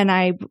 And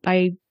I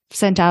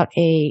sent out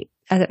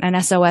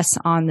an SOS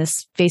on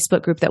this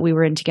Facebook group that we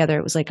were in together.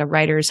 It was like a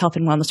health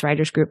and wellness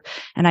writers group.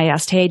 And I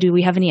asked, hey, do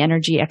we have any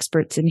energy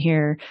experts in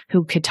here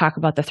who could talk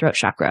about the throat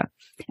chakra?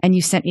 And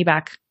you sent me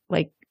back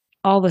like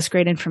all this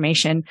great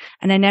information.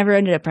 And I never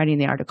ended up writing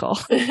the article.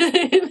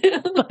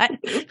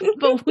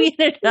 but we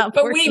ended up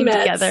working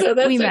together.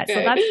 So we met. Okay.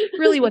 So that's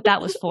really what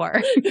that was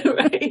for.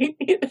 Right.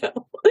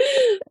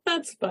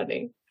 That's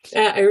funny.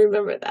 Yeah, I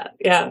remember that.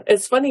 Yeah.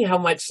 It's funny how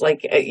much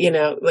like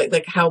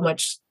how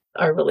much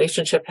our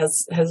relationship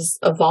has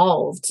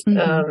evolved.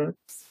 Mm-hmm.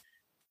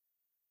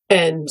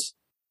 And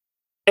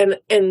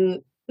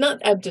not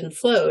ebbed and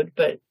flowed,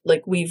 but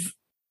like we've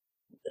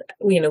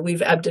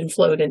ebbed and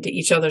flowed into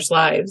each other's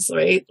lives,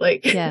 right?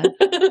 Like, yeah.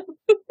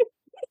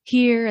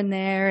 Here and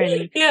there.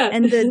 And, yeah.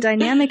 And the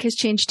dynamic has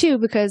changed too,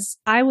 because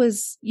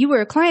you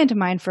were a client of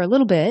mine for a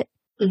little bit.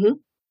 Mm-hmm.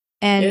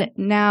 And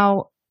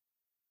now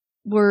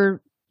we're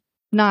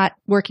not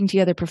working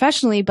together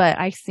professionally, but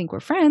I think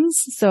we're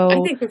friends. So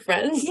I think we're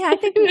friends. Yeah, I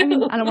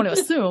don't want to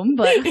assume,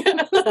 but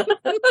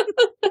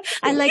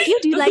I like you.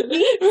 Do you like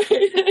me?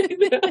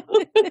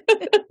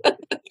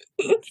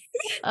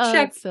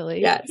 Check.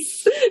 Silly.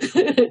 Yes.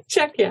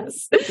 Check.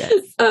 Yes.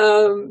 Yes.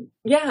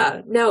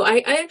 Yeah. No,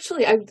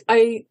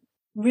 I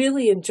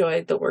really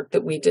enjoyed the work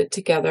that we did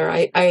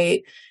together.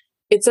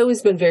 It's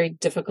always been very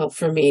difficult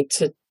for me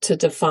to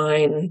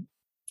define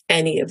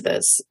any of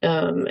this.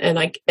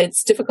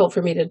 It's difficult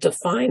for me to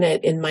define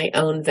it in my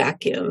own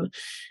vacuum.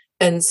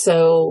 And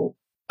so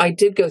I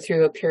did go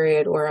through a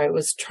period where I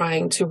was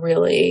trying to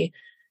really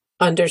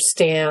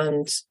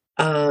understand,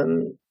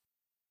 who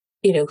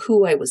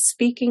I was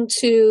speaking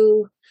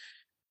to,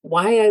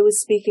 why I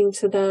was speaking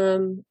to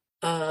them.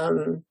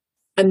 I'm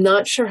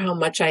not sure how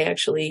much I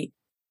actually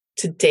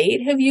to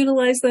date have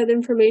utilized that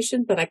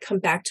information, but I come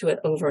back to it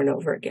over and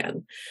over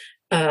again.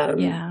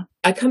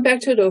 I come back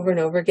to it over and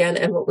over again.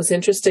 And what was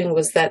interesting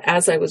was that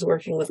as I was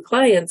working with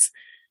clients,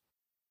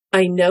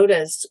 I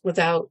noticed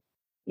without,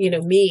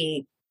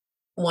 me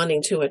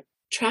wanting to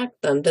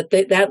attract them,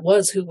 that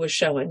was who was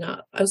showing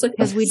up. I was like,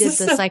 because we did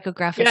the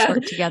psychographics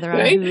work together.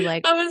 Right? On who,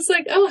 like, I was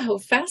like, oh, how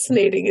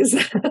fascinating is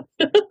that?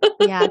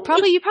 Yeah, you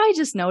probably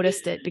just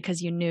noticed it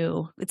because you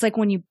knew. It's like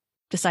when you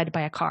decide to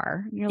buy a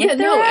car. You're like,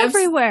 they're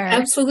everywhere.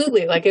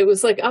 Absolutely. Like it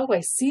was like, oh,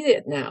 I see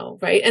it now.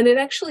 Right. And it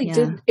actually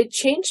it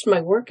changed my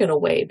work in a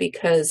way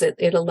because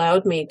it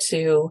allowed me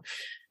to,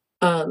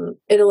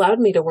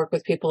 work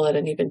with people at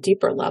an even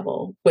deeper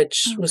level,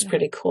 which was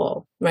pretty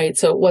cool. Right.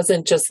 So it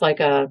wasn't just like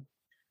a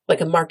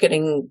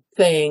marketing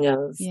thing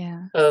of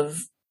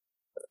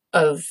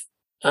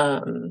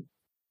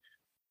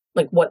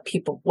like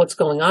what's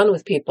going on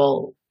with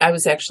people. I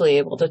was actually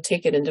able to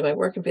take it into my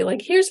work and be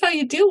like, here's how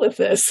you deal with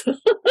this.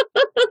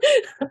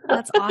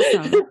 That's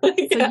awesome.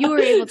 So you were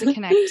able to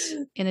connect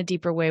in a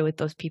deeper way with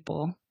those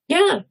people.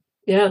 Yeah.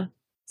 Yeah.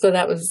 So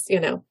that was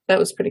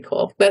pretty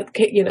cool. That,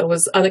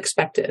 was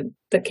unexpected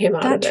that came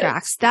out of it. That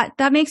tracks.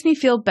 That makes me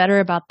feel better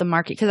about the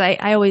market. Cause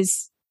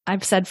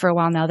I've said for a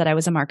while now that I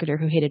was a marketer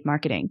who hated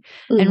marketing.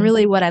 Mm-hmm. And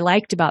really what I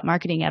liked about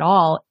marketing at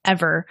all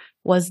ever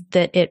was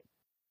that it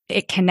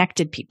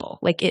connected people.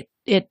 Like it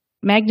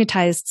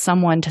magnetized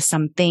someone to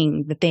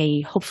something that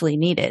they hopefully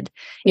needed.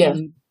 Yeah.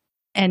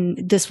 And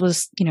this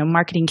was,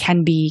 marketing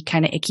can be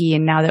kind of icky.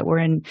 And now that we're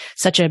in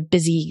such a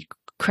busy,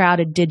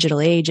 crowded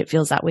digital age, it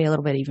feels that way a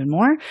little bit even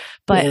more.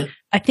 But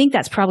I think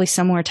that's probably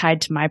somewhere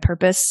tied to my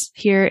purpose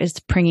here is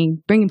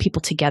bringing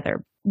people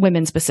together,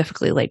 women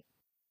specifically, like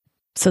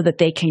so that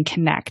they can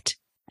connect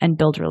and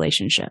build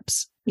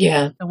relationships.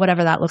 Yeah.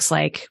 Whatever that looks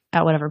like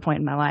at whatever point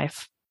in my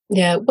life.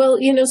 Yeah. Well,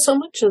 so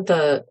much of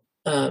the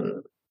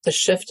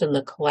shift in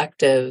the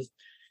collective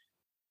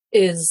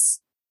is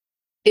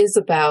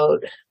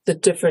about the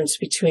difference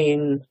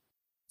between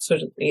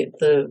sort of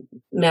the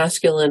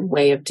masculine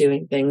way of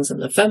doing things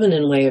and the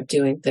feminine way of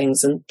doing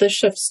things. And the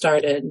shift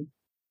started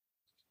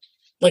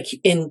like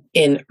in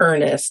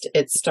earnest.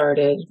 It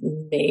started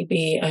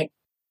maybe, I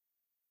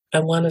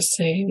want to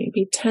say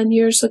maybe 10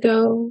 years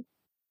ago.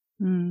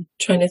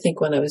 Trying to think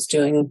when I was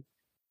doing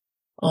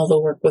all the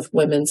work with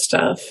women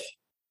stuff.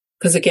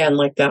 Because again,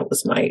 like that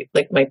was my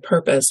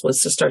purpose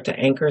was to start to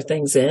anchor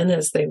things in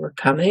as they were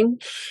coming.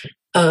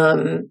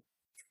 And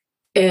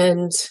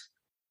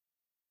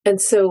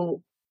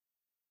so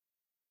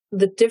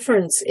the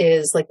difference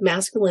is like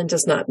masculine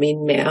does not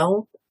mean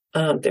male.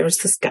 There was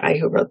this guy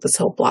who wrote this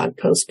whole blog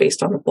post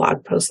based on a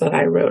blog post that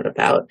I wrote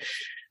about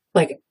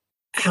like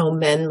how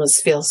men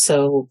must feel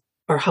so,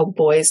 or how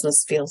boys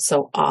must feel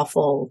so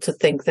awful to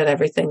think that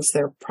everything's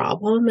their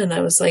problem. And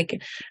I was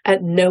like,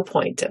 at no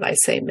point did I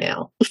say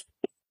male.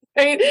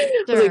 Right?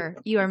 Sure,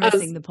 you are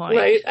missing the point.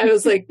 Right. I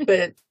was like,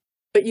 but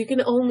you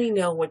can only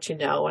know what you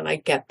know. And I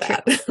get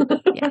that.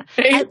 Yeah.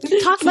 Right?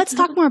 Let's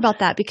talk more about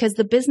that because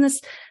the business,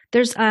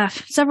 there's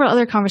several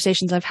other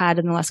conversations I've had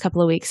in the last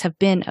couple of weeks have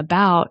been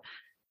about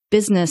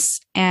business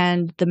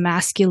and the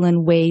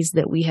masculine ways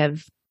that we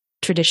have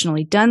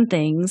traditionally done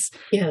things.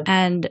 Yeah.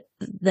 And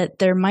that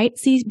there might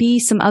be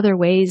some other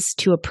ways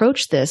to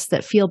approach this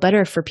that feel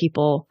better for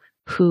people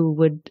who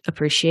would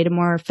appreciate a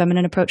more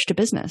feminine approach to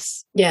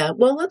business. Yeah.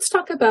 Well, let's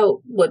talk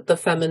about what the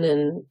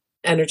feminine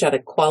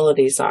energetic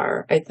qualities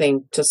are, I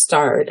think, to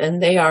start.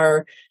 And they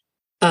are,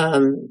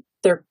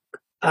 they're,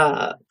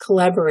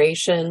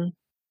 collaboration,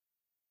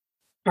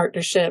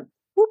 partnership,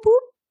 whoop,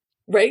 whoop,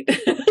 right?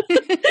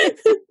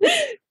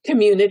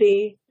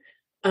 Community,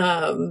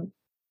 you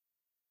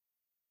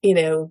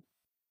know,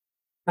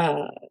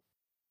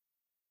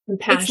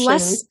 compassion.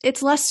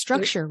 It's less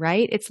structure,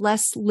 right? It's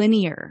less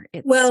linear.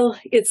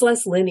 It's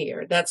less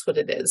linear. That's what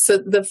it is. So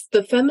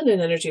the feminine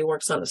energy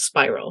works on a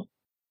spiral,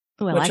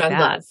 which I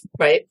love,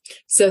 right?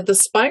 So the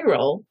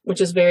spiral,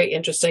 which is very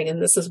interesting,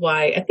 and this is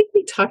why I think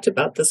we talked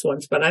about this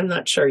once, but I'm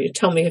not sure. You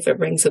tell me if it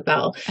rings a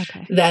bell.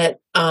 Okay. That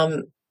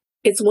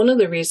it's one of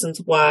the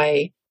reasons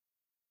why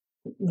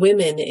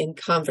women in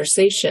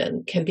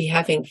conversation can be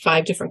having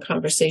 5 different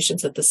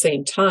conversations at the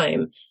same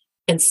time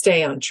and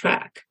stay on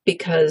track,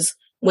 because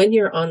when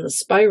you're on the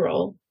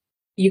spiral,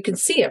 you can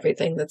see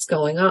everything that's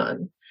going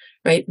on,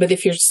 right? But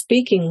if you're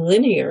speaking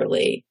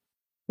linearly,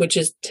 which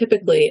is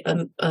typically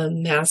a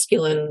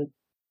masculine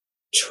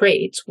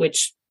trait,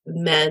 which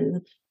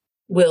men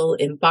will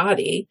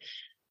embody,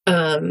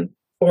 or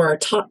are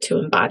taught to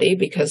embody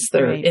because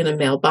they're in a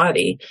male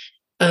body,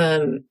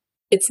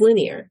 it's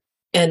linear.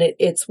 And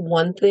it's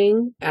one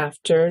thing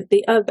after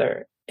the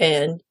other.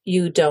 And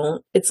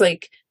it's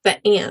like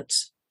the ant.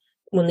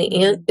 When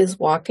the ant is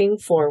walking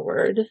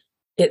forward,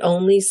 it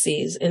only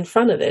sees in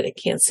front of it. It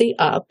can't see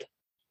up,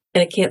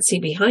 and it can't see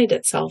behind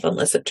itself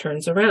unless it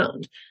turns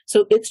around.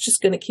 So it's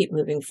just going to keep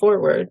moving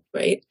forward,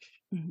 right?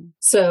 Mm-hmm.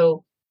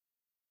 So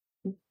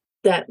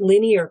that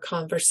linear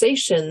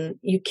conversation,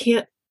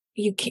 if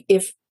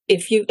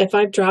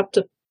I've dropped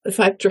a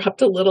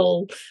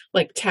little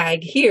like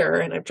tag here,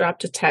 and I've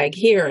dropped a tag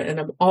here, and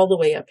I'm all the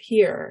way up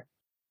here,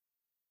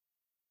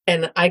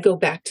 and I go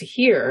back to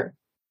here,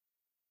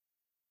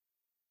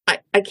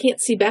 I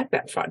can't see back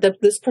that far.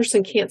 This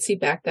person can't see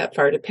back that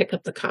far to pick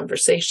up the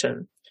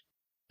conversation.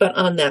 But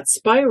on that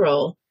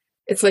spiral,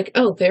 it's like,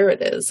 oh, there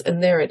it is,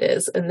 and there it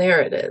is, and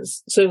there it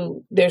is.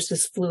 So there's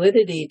this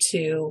fluidity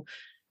to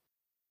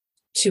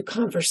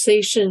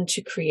conversation,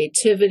 to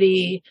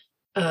creativity,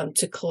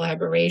 to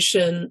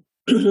collaboration,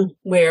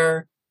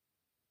 where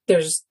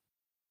there's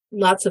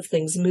lots of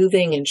things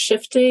moving and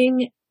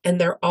shifting, and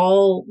they're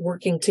all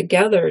working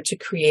together to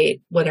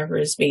create whatever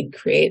is being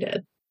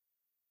created.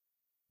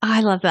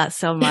 I love that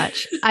so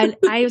much.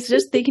 I was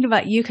just thinking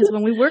about you, because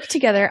when we work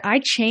together, I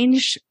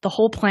changed the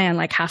whole plan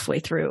like halfway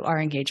through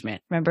our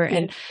engagement, remember?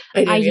 And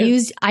I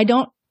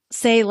don't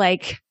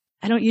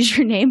use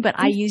your name, but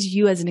I use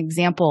you as an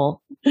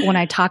example when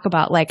I talk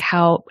about like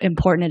how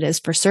important it is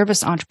for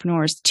service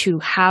entrepreneurs to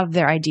have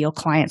their ideal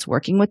clients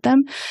working with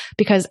them.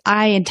 Because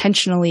I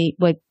intentionally,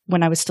 like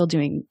when I was still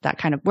doing that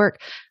kind of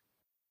work,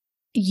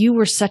 you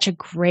were such a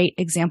great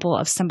example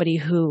of somebody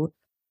who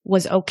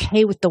was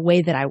okay with the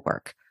way that I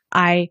work.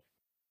 It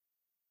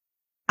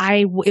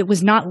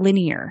was not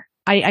linear.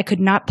 I could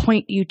not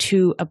point you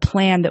to a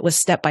plan that was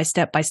step by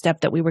step by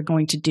step that we were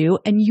going to do.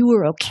 And you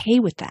were okay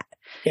with that.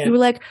 Yeah. You were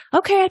like,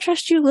 okay, I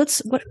trust you.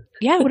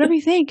 Whatever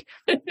you think.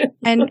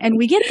 And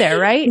we get there,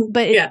 right?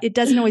 But it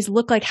doesn't always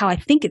look like how I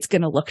think it's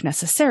going to look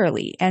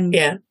necessarily. And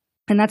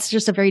that's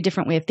just a very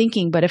different way of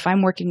thinking. But if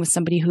I'm working with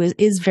somebody who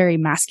is very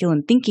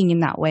masculine thinking in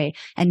that way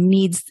and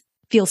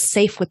feels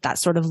safe with that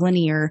sort of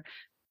linear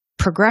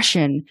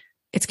progression,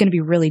 it's going to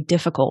be really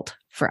difficult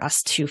for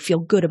us to feel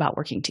good about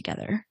working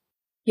together.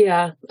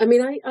 Yeah. I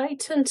mean, I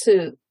tend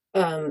to,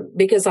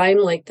 because I'm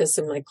like this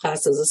in my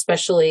classes,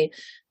 especially.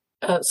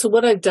 So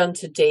what I've done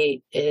to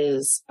date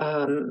is,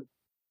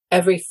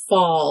 every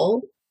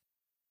fall,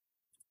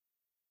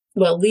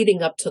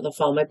 leading up to the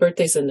fall, my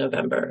birthday's in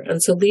November.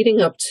 And so leading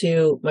up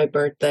to my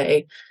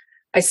birthday,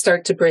 I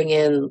start to bring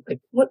in like,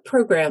 what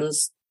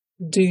programs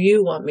do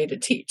you want me to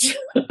teach?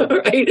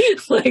 Right?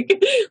 Like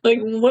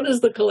what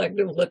is the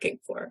collective looking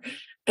for?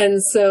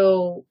 And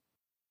so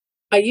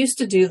I used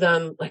to do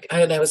them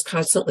I was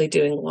constantly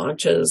doing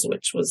launches,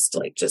 which was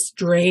like just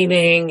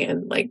draining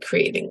and like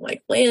creating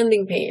like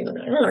landing page,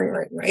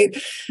 right?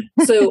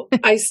 So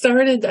I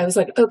was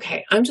like,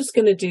 okay, I'm just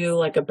going to do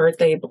like a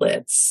birthday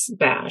blitz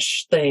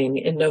bash thing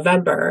in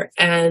November,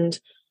 and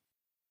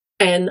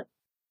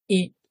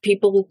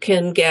people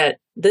can get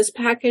this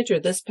package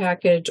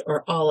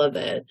or all of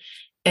it.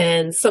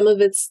 And some of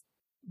it's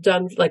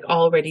done, like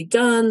already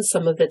done.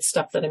 Some of it's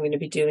stuff that I'm going to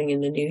be doing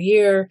in the new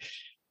year.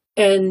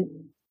 And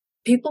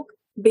people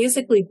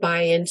basically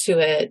buy into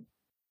it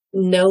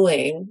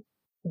knowing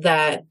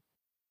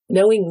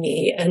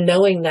me and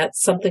knowing that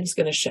something's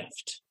going to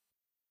shift.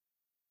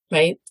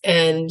 Right.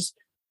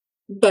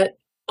 But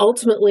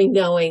ultimately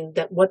knowing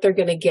that what they're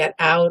going to get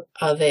out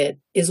of it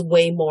is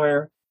way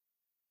more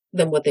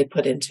than what they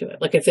put into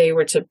it. Like if they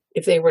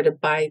were to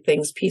buy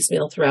things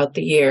piecemeal throughout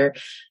the year,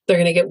 they're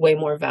going to get way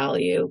more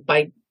value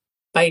by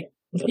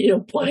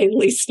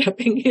blindly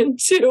stepping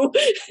into,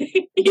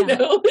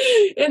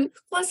 and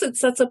plus it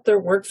sets up their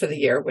work for the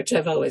year, which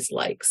I've always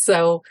liked.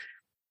 So,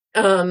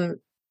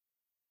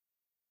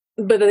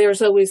 but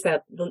there's always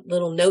that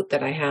little note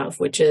that I have,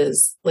 which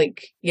is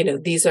like,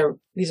 these are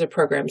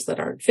programs that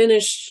aren't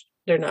finished.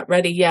 They're not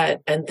ready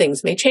yet, and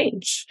things may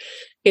change,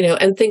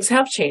 and things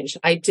have changed.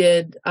 I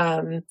did,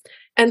 and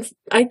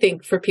I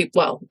think for people,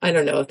 well, I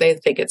don't know if they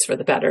think it's for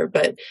the better,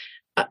 but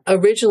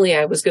originally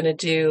I was going to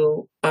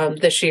do,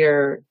 this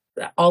year,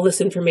 all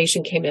this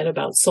information came in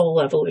about soul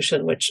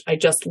evolution, which I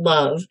just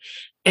love.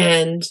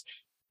 And,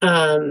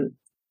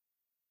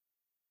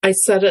 I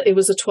said it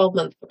was a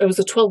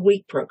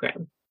 12-week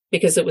program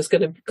because it was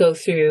going to go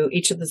through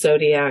each of the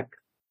zodiac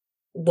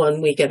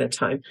 1 week at a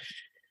time.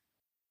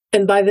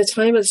 And by the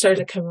time it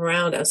started to come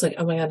around, I was like,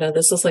 oh my God, no,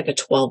 this is like a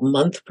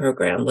 12-month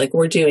program. Like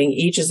we're doing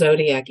each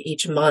zodiac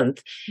each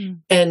month.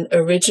 And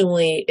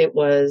originally it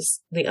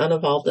was the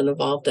unevolved and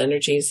evolved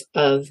energies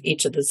of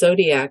each of the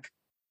zodiac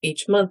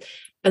each month.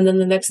 And then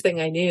the next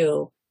thing I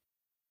knew,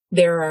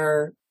 there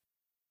are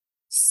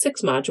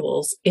 6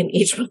 modules in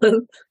each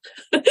month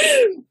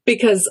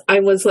because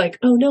I was like,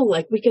 oh no,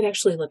 like we could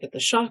actually look at the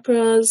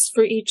chakras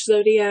for each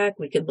zodiac.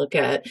 We can look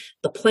at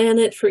the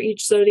planet for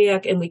each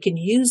zodiac, and we can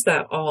use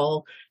that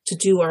all to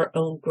do our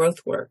own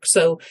growth work.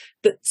 So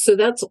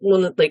that's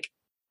one of, like,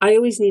 I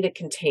always need a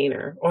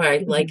container, or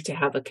I like to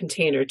have a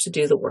container to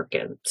do the work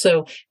in.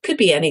 So it could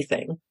be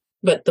anything,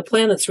 but the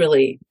planets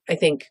really, I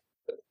think,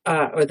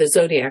 or the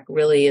zodiac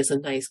really is a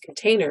nice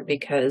container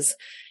because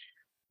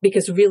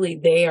really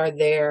they are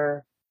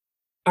there.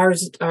 Our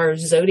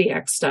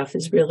zodiac stuff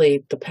is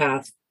really the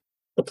path,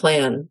 the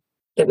plan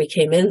that we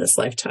came in this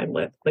lifetime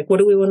with. Like, what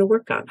do we want to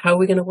work on? How are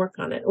we going to work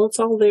on it? Well, it's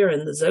all there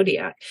in the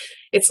zodiac.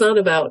 It's not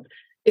about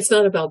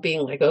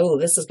being like, oh,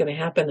 this is going to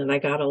happen and I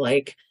gotta,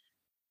 like,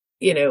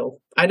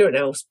 I don't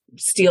know,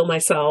 steal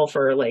myself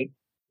or like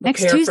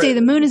next Tuesday,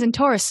 the moon is in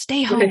Taurus,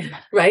 stay home.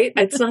 Right?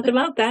 It's not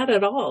about that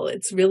at all.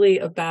 It's really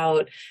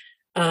about,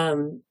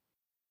 the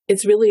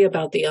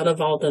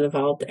unevolved and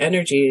evolved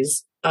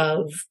energies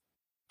of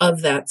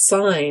that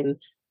sign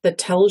that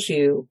tells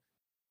you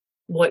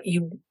what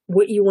you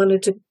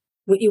want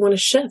to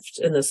shift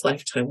in this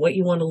lifetime, what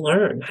you want to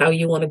learn, how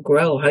you want to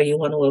grow, how you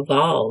want to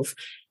evolve,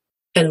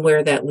 and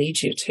where that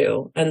leads you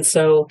to. And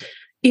so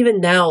even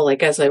now,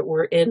 like as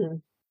we're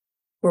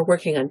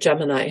working on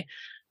Gemini,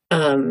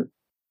 and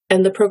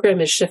the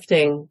program is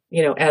shifting,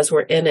 as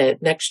we're in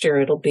it. Next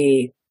year it'll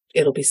be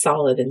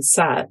solid and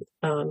set.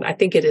 I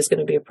think it is going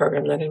to be a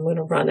program that I'm going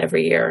to run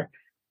every year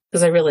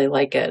because I really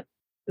like it.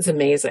 It's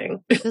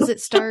amazing. Does it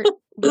start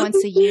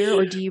once a year,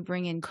 or do you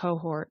bring in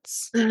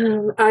cohorts?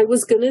 I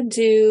was going to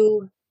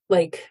do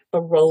like a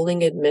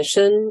rolling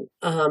admission.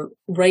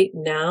 Right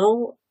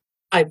now,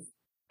 I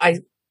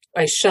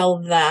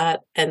shelved that,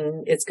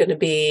 and it's going to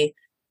be,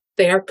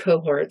 they are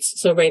cohorts.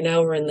 So right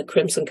now we're in the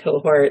Crimson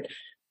cohort,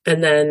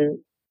 and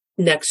then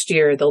next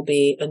year there'll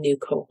be a new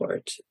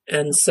cohort.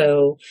 And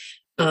so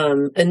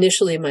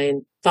initially my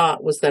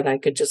thought was that I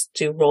could just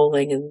do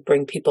rolling and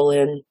bring people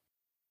in.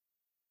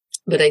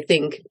 But I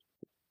think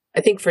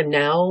for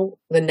now,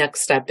 the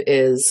next step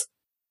is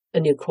a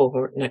new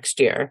cohort next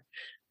year.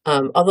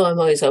 Although I'm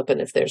always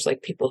open if there's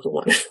like people who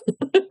want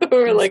who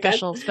are like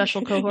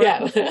special cohort.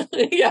 Yeah.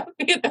 Yeah.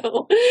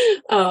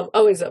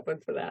 Always open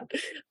for that.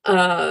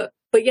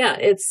 But yeah,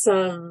 it's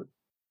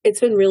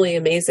been really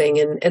amazing.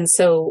 And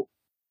so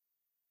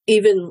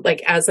even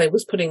like, as I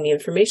was putting the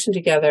information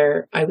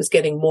together, I was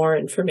getting more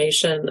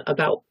information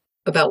about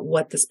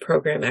what this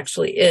program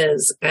actually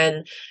is.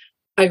 And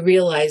I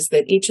realized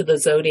that each of the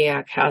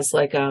zodiac has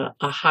like a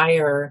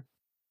higher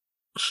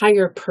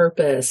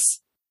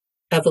purpose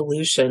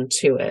evolution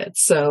to it.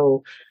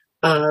 So,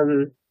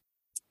 right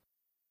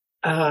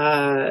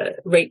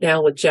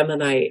now with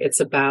Gemini, it's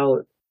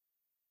about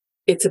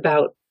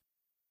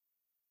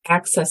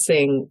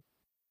accessing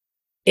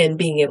and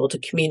being able to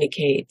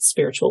communicate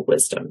spiritual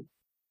wisdom.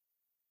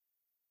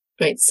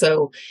 Right.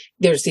 So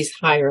there's these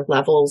higher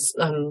levels.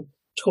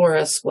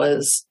 Taurus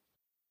was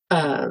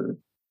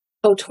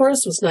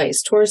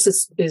nice. Taurus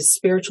is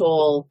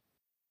spiritual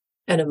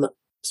and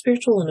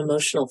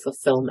emotional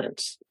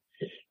fulfillment.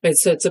 Right.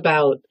 So it's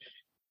about,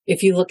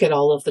 if you look at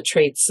all of the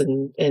traits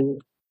and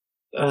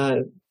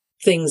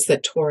things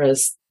that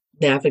Taurus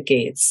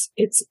navigates,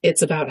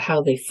 it's about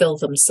how they fill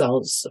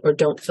themselves or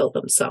don't fill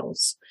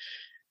themselves.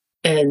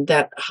 And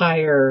that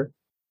higher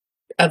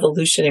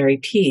evolutionary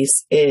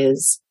piece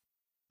is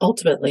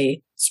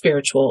ultimately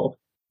spiritual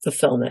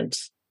fulfillment.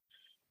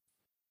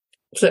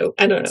 So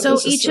I don't know. So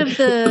each of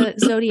the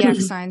zodiac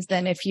signs,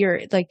 then, if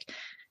you're like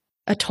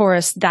a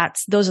Taurus,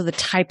 those are the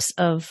types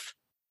of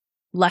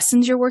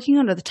lessons you're working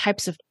on, or the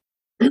types of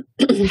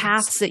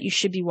paths that you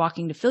should be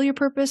walking to fill your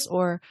purpose,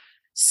 or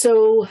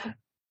so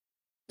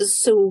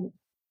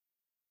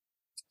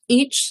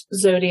each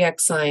zodiac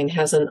sign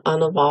has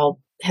unevolved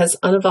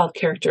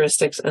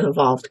characteristics and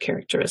evolved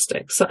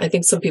characteristics. So I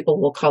think some people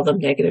will call them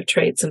negative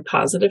traits and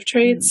positive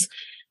traits,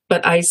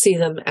 but I see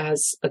them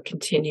as a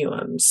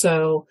continuum.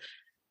 So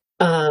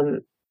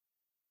in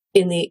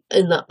the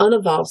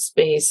unevolved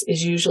space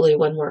is usually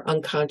when we're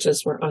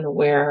unconscious, we're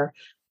unaware.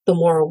 The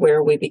more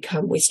aware we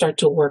become, we start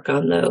to work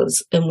on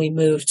those and we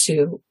move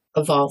to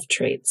evolved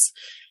traits.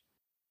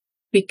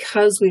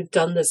 because we've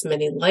done this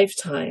many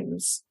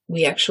lifetimes,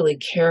 we actually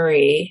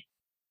carry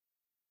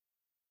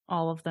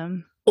all of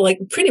them, like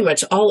pretty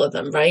much all of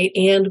them, right?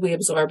 And we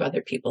absorb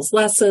other people's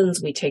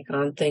lessons. We take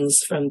on things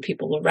from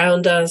people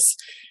around us.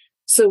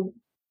 So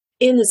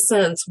in a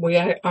sense, we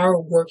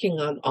are working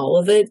on all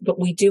of it, but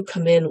we do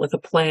come in with a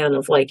plan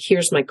of like,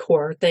 here's my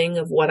core thing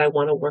of what I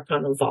want to work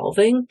on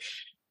evolving.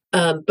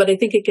 But I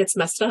think it gets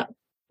messed up.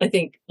 I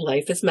think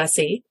life is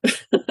messy.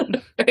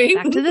 Right?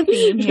 Back to the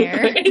theme here.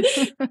 Right?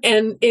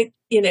 And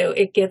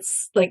it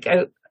gets like,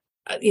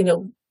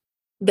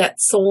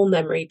 that soul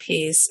memory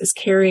piece is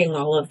carrying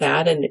all of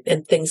that,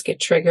 and things get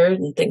triggered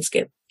and things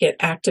get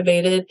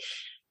activated.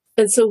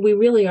 And so we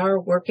really are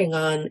working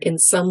on, in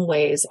some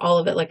ways, all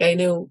of it. Like I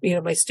know,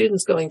 my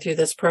students going through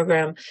this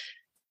program,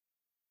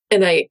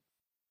 and I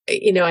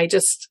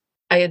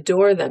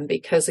adore them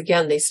because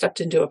again, they stepped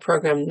into a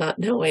program not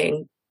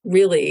knowing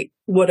really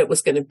what it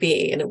was going to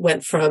be. And it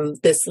went from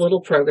this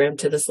little program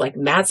to this like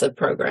massive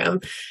program.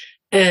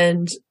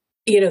 And,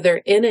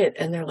 they're in it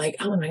and they're like,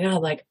 oh my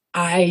God, like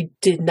I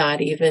didn't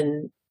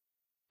even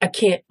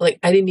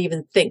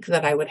think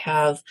that I would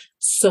have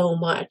so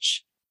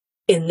much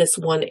in this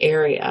one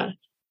area.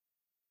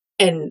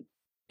 And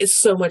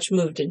it's so much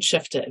moved and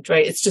shifted,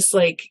 right? It's just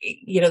like,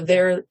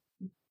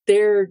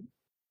 they're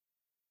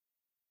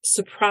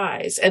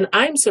surprised and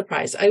I'm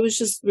surprised. I was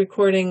just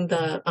recording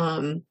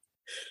the,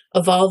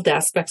 evolved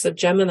aspects of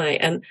Gemini,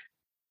 and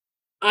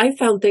I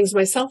found things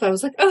myself. I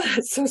was like, oh,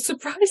 that's so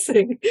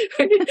surprising.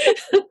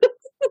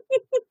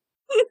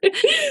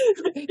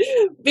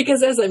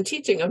 Because as I'm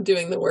teaching, I'm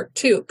doing the work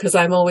too, because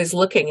I'm always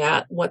looking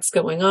at what's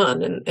going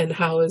on and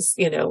how is,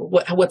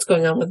 what's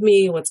going on with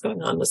me, what's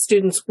going on with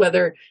students,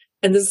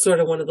 and this is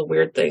sort of one of the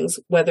weird things,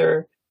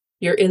 whether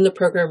you're in the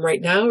program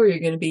right now or you're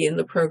going to be in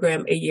the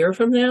program a year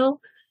from now,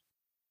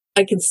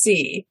 I can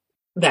see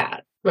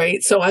that.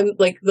 Right. So I'm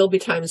like, there'll be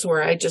times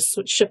where I just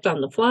shift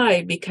on the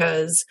fly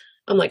because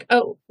I'm like,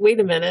 oh, wait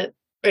a minute.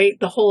 Right.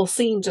 The whole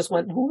scene just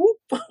went whoop,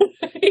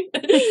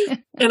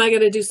 right? And I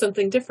got to do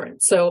something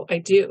different. So I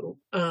do.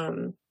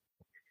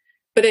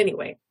 But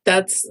anyway,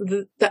 I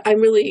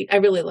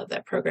really love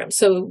that program.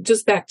 So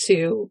just back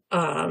to,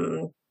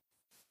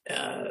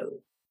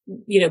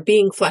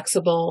 being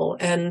flexible.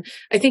 And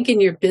I think in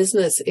your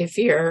business,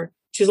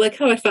 do you like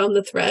how I found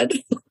the thread?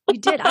 You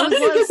did. I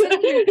was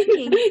sitting here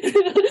thinking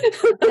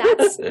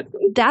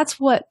that's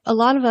what a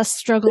lot of us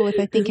struggle with,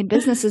 I think, in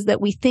business is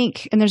that we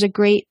think, and there's a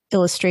great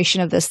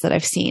illustration of this that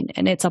I've seen,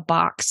 and it's a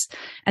box,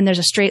 and there's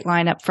a straight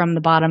line up from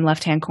the bottom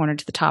left-hand corner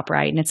to the top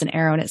right, and it's an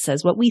arrow, and it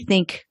says what we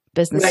think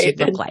business should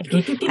look like.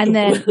 And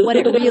then what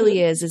it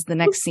really is the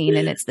next scene,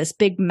 and it's this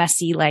big,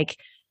 messy,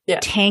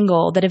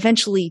 tangle that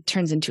eventually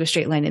turns into a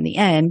straight line in the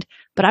end.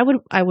 But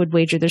I would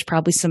wager there's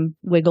probably some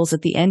wiggles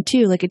at the end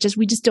too. Like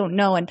we just don't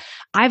know. And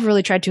I've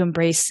really tried to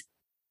embrace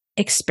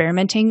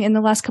experimenting in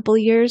the last couple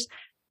of years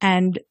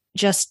and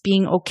just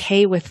being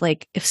okay with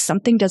if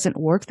something doesn't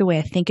work the way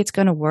I think it's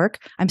going to work,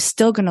 I'm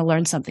still going to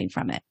learn something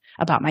from it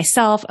about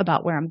myself,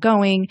 about where I'm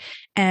going.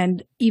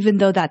 And even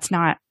though that's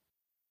not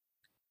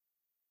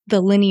the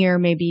linear,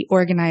 maybe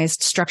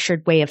organized,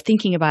 structured way of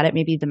thinking about it,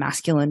 maybe the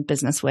masculine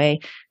business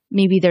way,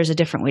 maybe there's a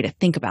different way to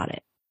think about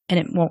it and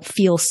it won't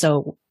feel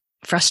so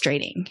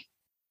frustrating.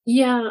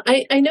 Yeah,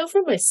 I know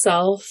for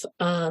myself,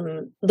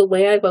 the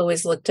way I've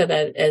always looked at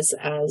it is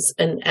as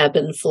an ebb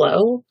and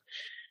flow,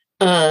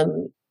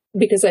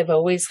 because I've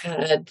always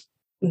had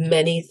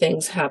many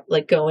things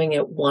going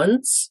at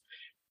once,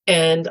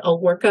 and I'll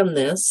work on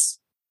this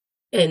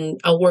and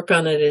I'll work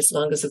on it as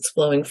long as it's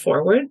flowing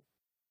forward.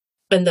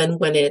 And then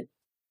when it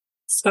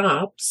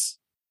stops,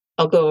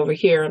 I'll go over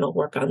here and I'll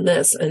work on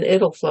this and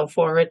it'll flow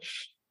forward.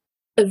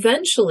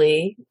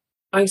 Eventually,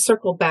 I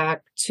circle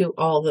back to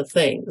all the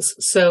things.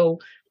 So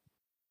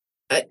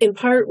in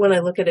part, when I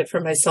look at it for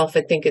myself,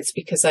 I think it's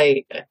because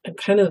I'm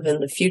kind of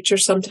in the future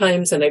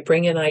sometimes, and I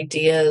bring in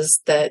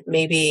ideas that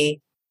maybe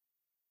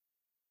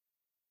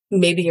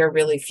are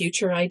really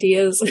future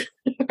ideas.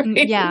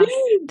 Right? Yeah,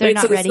 they're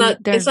not ready.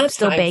 They're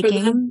still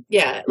baking.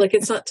 Yeah,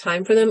 it's not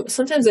time for them.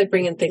 Sometimes I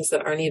bring in things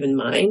that aren't even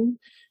mine.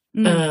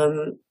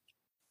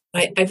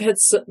 I've had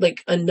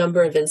a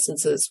number of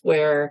instances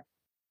where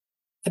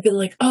I've been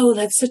like, oh,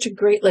 that's such a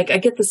great, I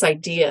get this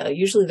idea.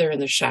 Usually they're in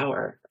the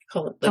shower. I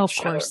call it of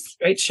shower, course.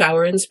 Right?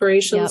 Shower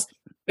inspirations.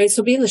 Yep. Right.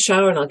 So be in the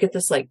shower and I'll get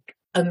this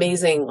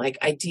amazing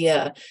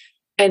idea.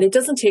 And it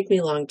doesn't take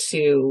me long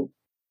to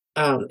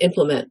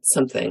implement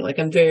something.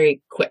 I'm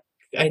very quick.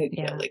 I'm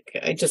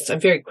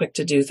very quick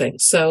to do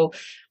things. So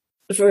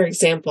for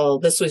example,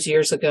 this was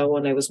years ago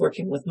when I was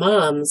working with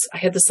moms, I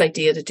had this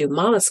idea to do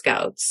Mama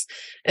Scouts,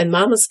 and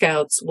Mama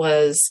Scouts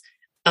was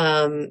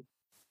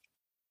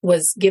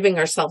giving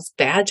ourselves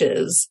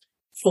badges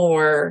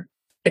for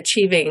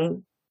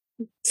achieving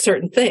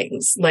certain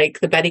things, like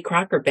the Betty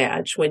Crocker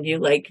badge, when you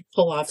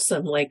pull off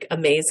some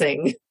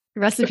amazing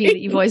recipe that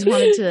you've always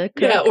wanted to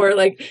cook. Yeah, or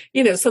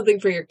something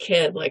for your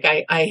kid.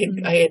 I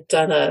had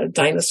done a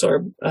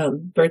dinosaur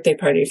birthday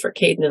party for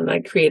Caden, and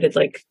I created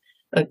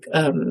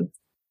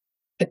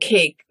a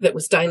cake that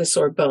was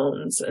dinosaur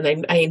bones, and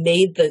I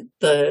made I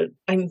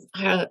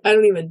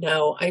don't even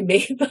know. I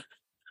made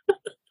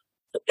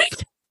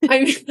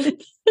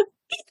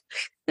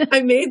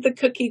I made the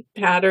cookie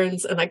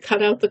patterns, and I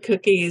cut out the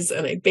cookies,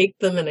 and I baked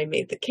them, and I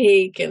made the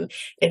cake, and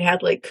it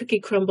had like cookie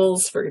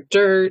crumbles for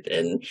dirt,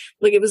 and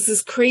like it was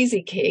this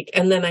crazy cake.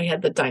 And then I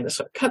had the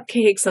dinosaur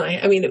cupcakes, and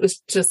I mean, it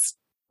was just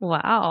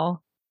wow,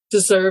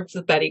 deserved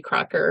the Betty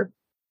Crocker.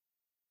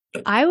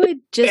 I would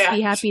just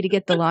be happy to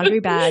get the laundry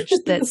badge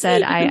that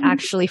said I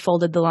actually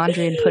folded the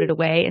laundry and put it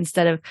away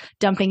instead of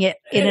dumping it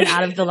in and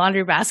out of the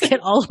laundry basket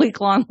all week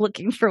long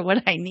looking for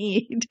what I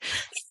need.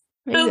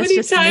 How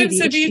many times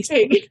have you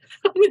taken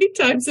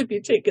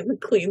the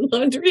clean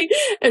laundry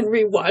and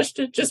rewashed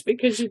it just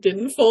because you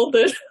didn't fold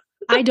it?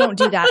 I don't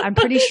do that. I'm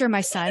pretty sure my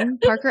son,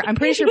 Parker,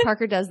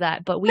 Parker does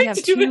that, but we have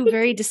two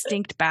very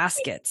distinct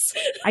baskets.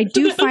 I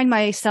do find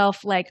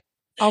myself like,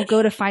 I'll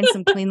go to find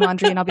some clean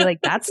laundry and I'll be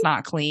like, that's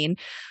not clean.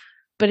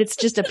 But it's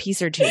just a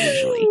piece or two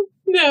usually.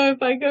 No,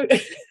 if I go,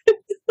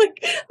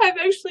 like, I've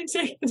actually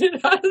taken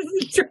it out of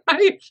the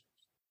dryer.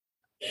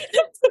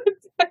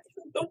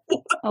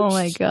 Oh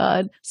my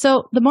God.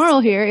 So the moral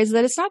here is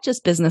that it's not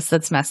just business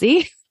that's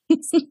messy. Oh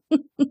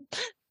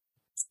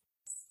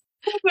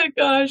my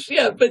gosh.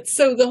 Yeah. But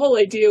so the whole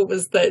idea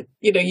was that,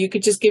 you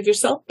could just give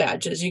yourself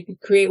badges. You could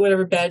create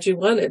whatever badge you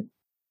wanted.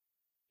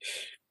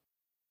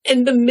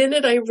 And the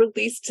minute I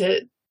released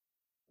it,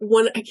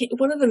 one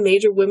of the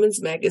major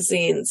women's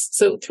magazines,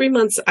 so 3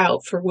 months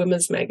out for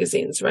women's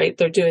magazines, right?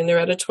 They're doing their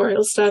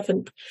editorial stuff.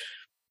 And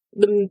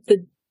the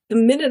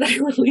minute I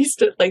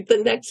released it, like the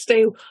next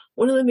day,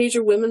 one of the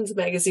major women's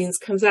magazines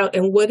comes out.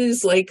 And what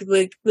is like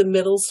the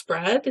middle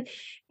spread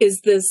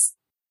is this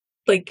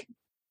like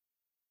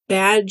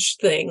badge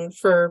thing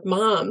for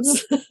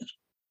moms.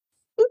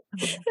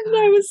 And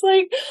I was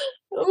like,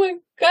 oh my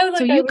God. Like,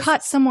 so you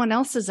caught someone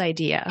else's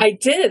idea. I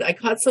did. I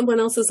caught someone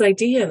else's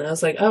idea, and I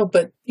was like, oh,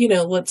 but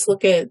let's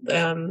look at,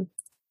 the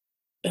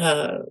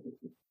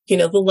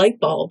light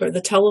bulb or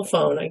the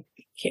telephone.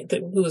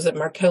 Who was it?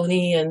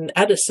 Marconi and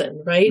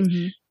Edison, right?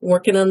 Mm-hmm.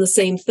 Working on the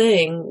same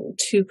thing,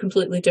 two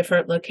completely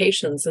different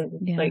locations. And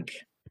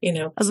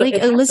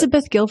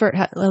Elizabeth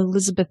Gilbert's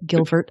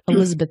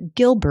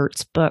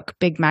book,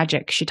 Big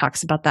Magic, she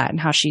talks about that and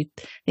how she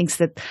thinks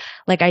that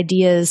like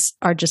ideas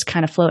are just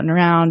kind of floating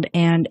around.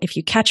 And if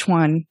you catch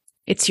one,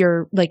 it's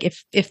your, like,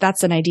 if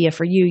that's an idea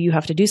for you, you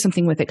have to do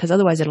something with it because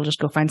otherwise it'll just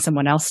go find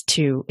someone else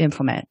to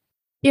implement.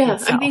 Yeah.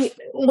 Itself. I mean,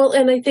 well,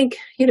 and I think,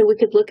 we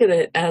could look at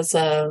it as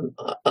a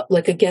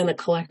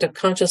collective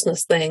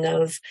consciousness thing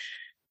of,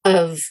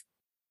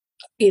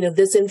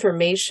 this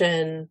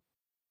information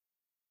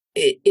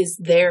is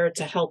there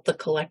to help the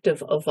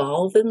collective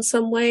evolve in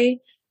some way.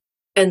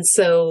 And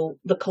so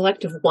the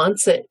collective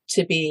wants it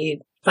to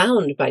be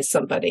found by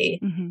somebody.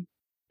 Mm-hmm.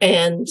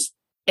 And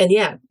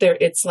yeah,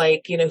 it's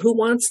like, who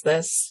wants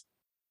this?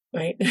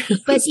 Right.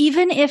 But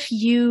even if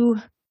you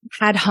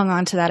had hung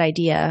on to that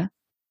idea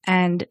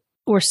and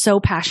were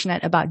so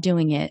passionate about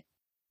doing it,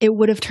 it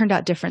would have turned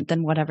out different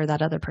than whatever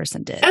that other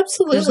person did.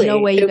 Absolutely. There's no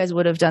way you guys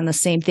would have done the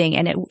same thing.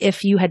 And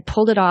if you had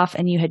pulled it off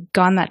and you had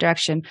gone that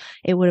direction,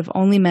 it would have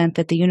only meant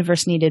that the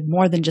universe needed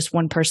more than just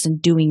one person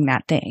doing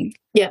that thing.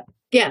 Yeah.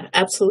 Yeah,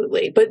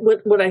 absolutely. But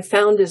what I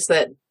found is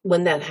that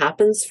when that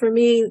happens for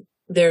me,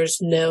 there's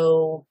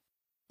no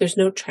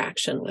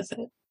traction with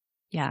it.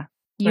 Yeah.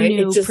 You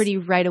knew pretty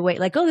right away,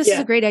 like, oh, this is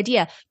a great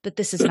idea, but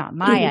this is not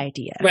my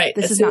idea. Right.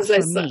 This is not for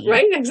me.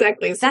 Right.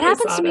 Exactly. That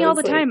happens to me all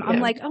the time. I'm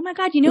like, oh my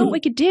God, you know what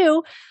we could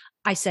do?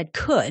 I said,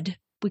 could.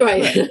 We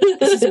could.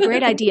 This is a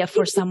great idea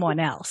for someone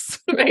else.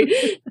 Right.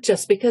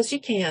 Just because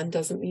you can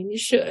doesn't mean you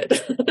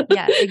should.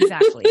 Yeah,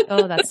 exactly.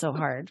 Oh, that's so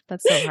hard.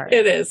 That's so hard.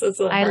 It is. It's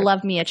I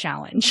love me a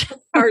challenge.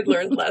 Hard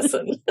learned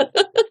lesson.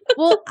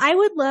 Well, I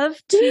would love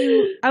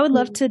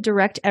to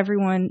direct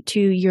everyone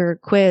to your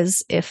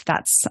quiz if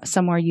that's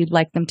somewhere you'd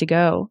like them to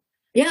go.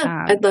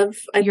 Yeah, I'd love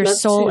your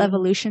soul to.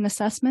 Evolution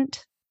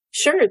assessment.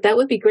 Sure, that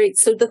would be great.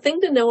 So the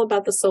thing to know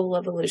about the soul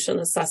evolution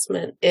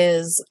assessment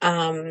is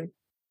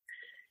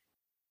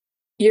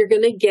you're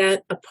going to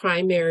get a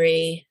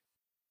primary,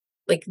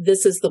 like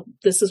this is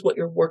what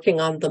you're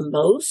working on the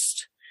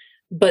most,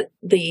 but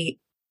the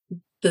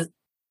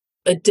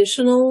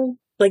additional,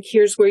 like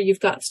here's where you've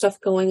got stuff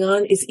going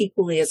on, is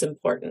equally as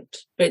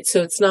important, right?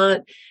 So it's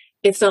not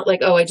like,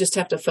 oh, I just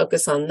have to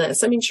focus on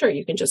this. I mean, sure,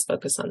 you can just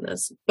focus on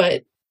this,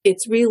 but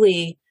it's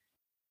really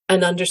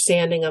an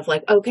understanding of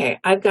like, okay,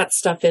 I've got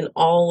stuff in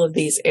all of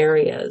these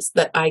areas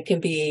that I can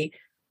be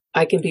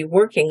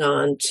working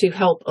on to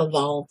help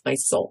evolve my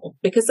soul,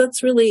 because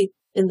that's really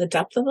in the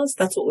depth of us.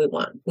 That's what we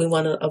want. We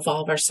want to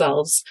evolve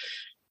ourselves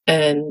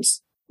and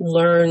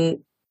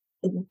learn.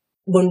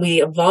 When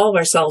we evolve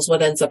ourselves,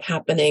 what ends up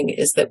happening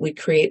is that we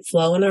create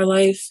flow in our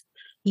life.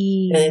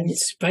 Ease. And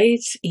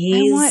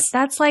ease.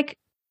 That's like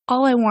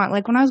all I want.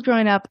 Like when I was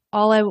growing up,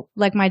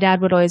 my dad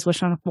would always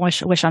wish on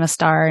a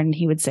star, and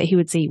he would say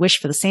wish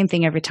for the same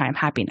thing every time,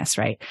 happiness,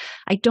 right?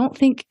 I don't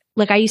think,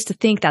 like I used to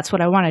think that's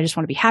what I want. I just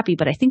want to be happy,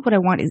 but I think what I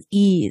want is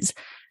ease.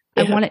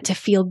 I want it to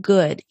feel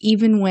good.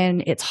 Even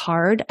when it's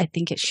hard, I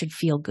think it should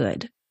feel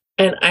good.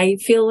 And I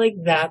feel like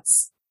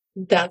that's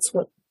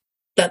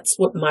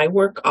what my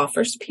work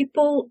offers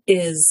people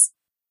is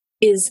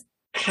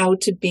how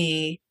to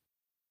be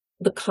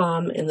the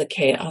calm in the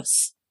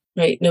chaos,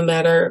 right? No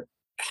matter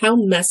how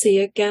messy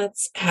it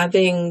gets,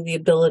 having the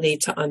ability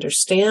to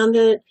understand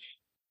it,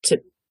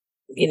 to,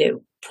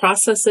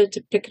 process it,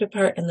 to pick it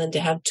apart, and then to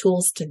have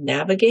tools to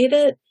navigate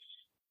it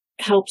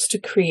helps to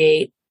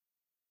create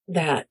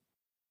that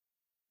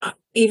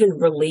even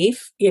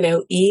relief,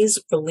 ease,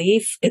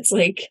 relief. It's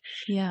like,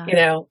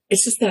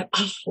 it's just that,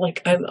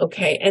 I'm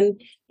okay.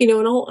 And, in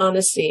all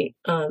honesty,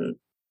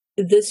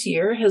 this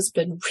year has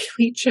been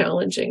really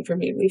challenging for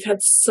me. We've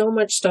had so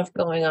much stuff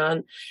going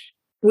on.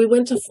 We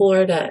went to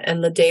Florida,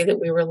 and the day that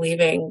we were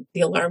leaving,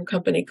 the alarm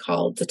company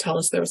called to tell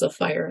us there was a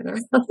fire in our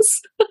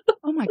house.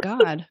 Oh my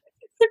God.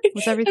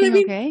 Was everything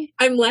okay?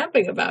 I'm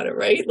laughing about it,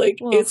 right? Like,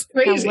 it's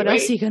crazy. What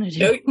else are you going to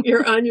do?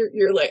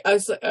 You're like, I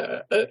was,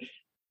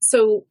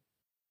 so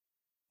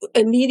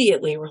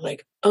immediately we're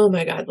like, oh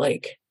my God,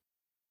 like,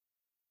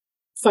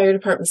 fire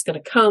department's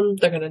going to come.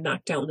 They're going to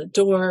knock down the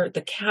door.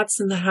 The cat's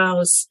in the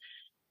house,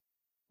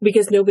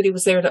 because nobody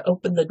was there to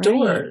open the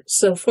door. Right.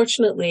 So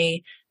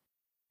fortunately,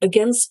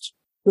 against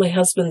my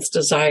husband's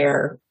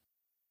desire,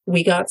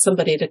 we got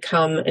somebody to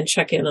come and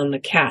check in on the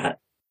cat.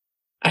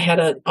 I had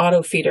an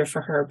auto feeder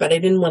for her, but I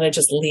didn't want to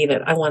just leave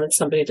it. I wanted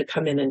somebody to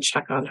come in and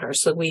check on her.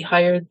 So we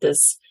hired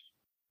this,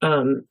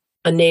 a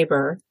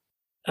neighbor,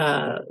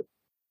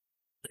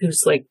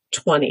 who's like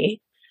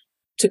 20,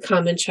 to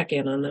come and check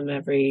in on them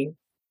every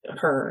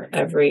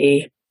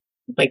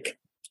like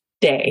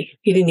day.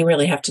 He didn't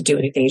really have to do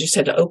anything. He just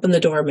had to open the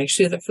door, make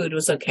sure the food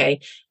was okay.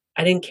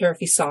 I didn't care if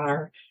he saw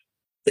her.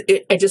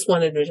 I just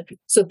wanted her to.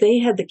 So they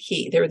had the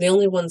key. They were the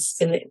only ones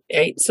in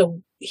the.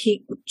 So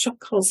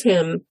Chuck calls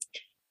him.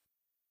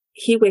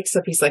 He wakes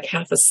up. He's like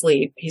half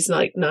asleep. He's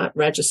like not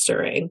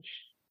registering.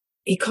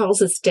 He calls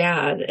his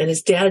dad, and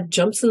his dad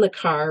jumps in the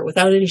car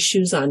without any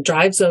shoes on,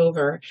 drives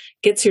over,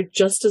 gets here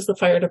just as the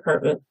fire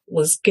department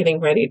was getting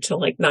ready to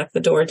like knock the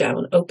door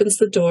down, opens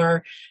the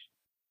door.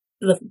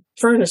 The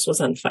furnace was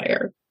on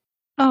fire.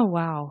 Oh,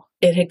 wow.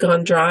 It had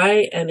gone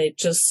dry, and it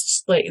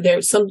just like,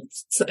 there's I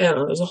don't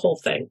know, there's a whole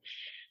thing.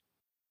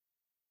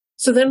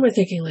 So then we're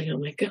thinking like, oh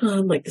my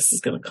God, like this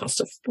is going to cost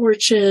a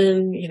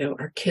fortune,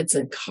 our kids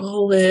in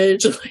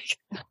college, like,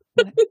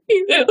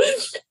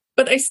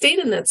 but I stayed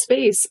in that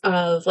space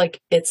of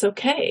like, it's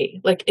okay.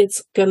 Like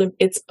it's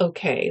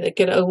okay. Like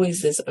it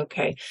always is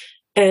okay.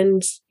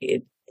 And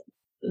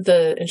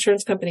the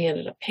insurance company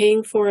ended up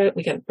paying for it.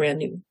 We got a brand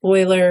new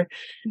boiler.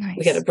 Nice.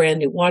 We got a brand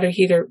new water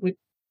heater. We,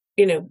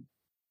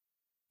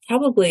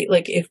 probably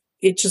like if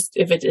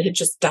it had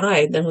just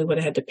died, then we would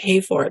have had to pay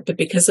for it. But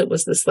because it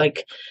was this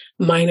like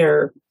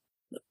minor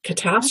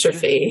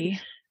catastrophe,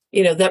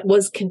 that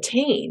was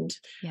contained.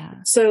 Yeah.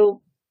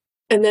 So,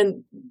 and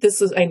then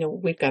I know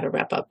we've got to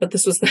wrap up, but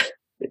this was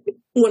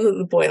one of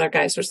the boiler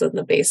guys was in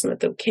the basement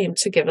that came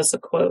to give us a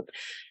quote.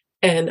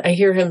 And I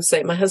hear him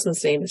say, my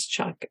husband's name is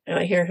Chuck, and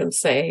I hear him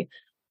say,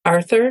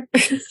 Arthur,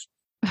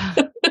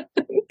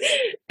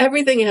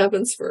 everything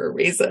happens for a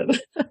reason.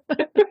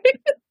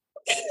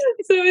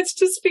 So it's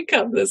just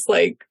become this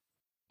like,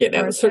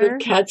 Arthur? Sort of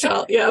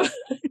catch-all. Yeah.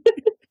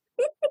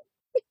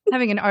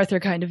 Having an Arthur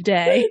kind of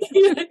day.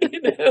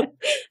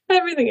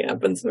 Everything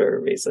happens for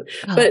a reason.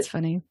 Oh, that's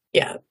funny.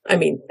 Yeah. I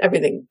mean,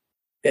 everything.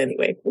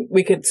 Anyway,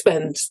 we could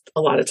spend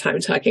a lot of time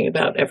talking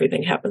about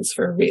everything happens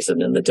for a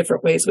reason and the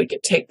different ways we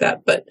could take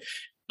that. But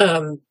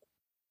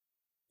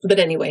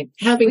anyway,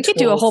 we could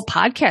do a whole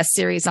podcast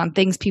series on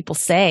things people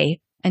say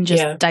and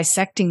just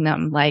dissecting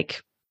them,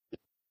 like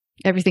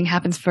everything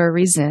happens for a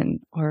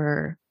reason,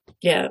 or.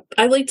 Yeah.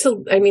 I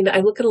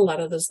look at a lot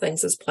of those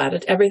things as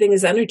everything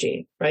is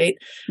energy, right?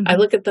 Mm-hmm. I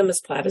look at them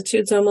as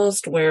platitudes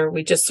almost, where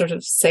we just sort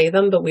of say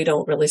them, but we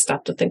don't really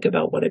stop to think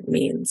about what it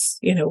means,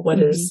 what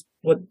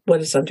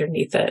is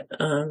underneath it.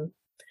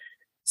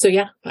 So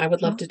yeah, I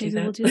would love to do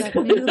that.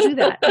 Maybe we'll do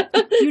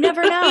that. You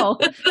never know.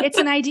 It's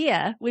an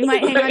idea. We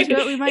might hang on to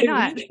it. We might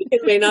not.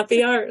 It may not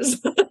be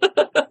ours.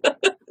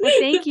 Well,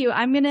 thank you.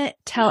 I'm going to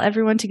tell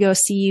everyone to go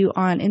see you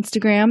on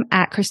Instagram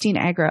at Christine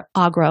Agro.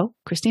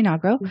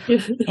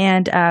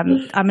 And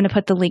I'm going to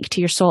put the link to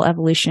your soul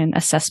evolution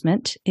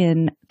assessment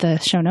in the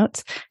show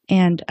notes.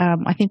 And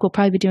I think we'll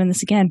probably be doing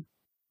this again.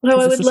 Oh,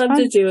 I would love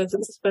to do it. This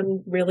has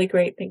been really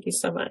great. Thank you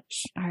so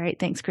much. All right.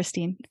 Thanks,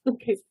 Christine.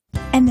 Okay.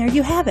 And there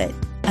you have it.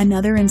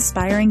 Another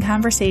inspiring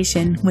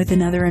conversation with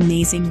another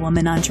amazing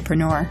woman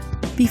entrepreneur.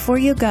 Before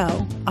you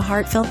go, a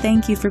heartfelt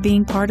thank you for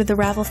being part of the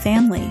Ravel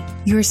family.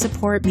 Your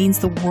support means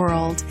the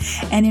world.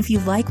 And if you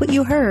like what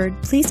you heard,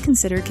 please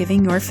consider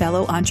giving your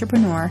fellow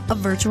entrepreneur a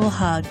virtual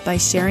hug by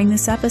sharing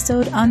this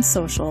episode on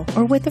social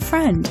or with a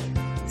friend.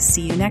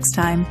 See you next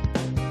time.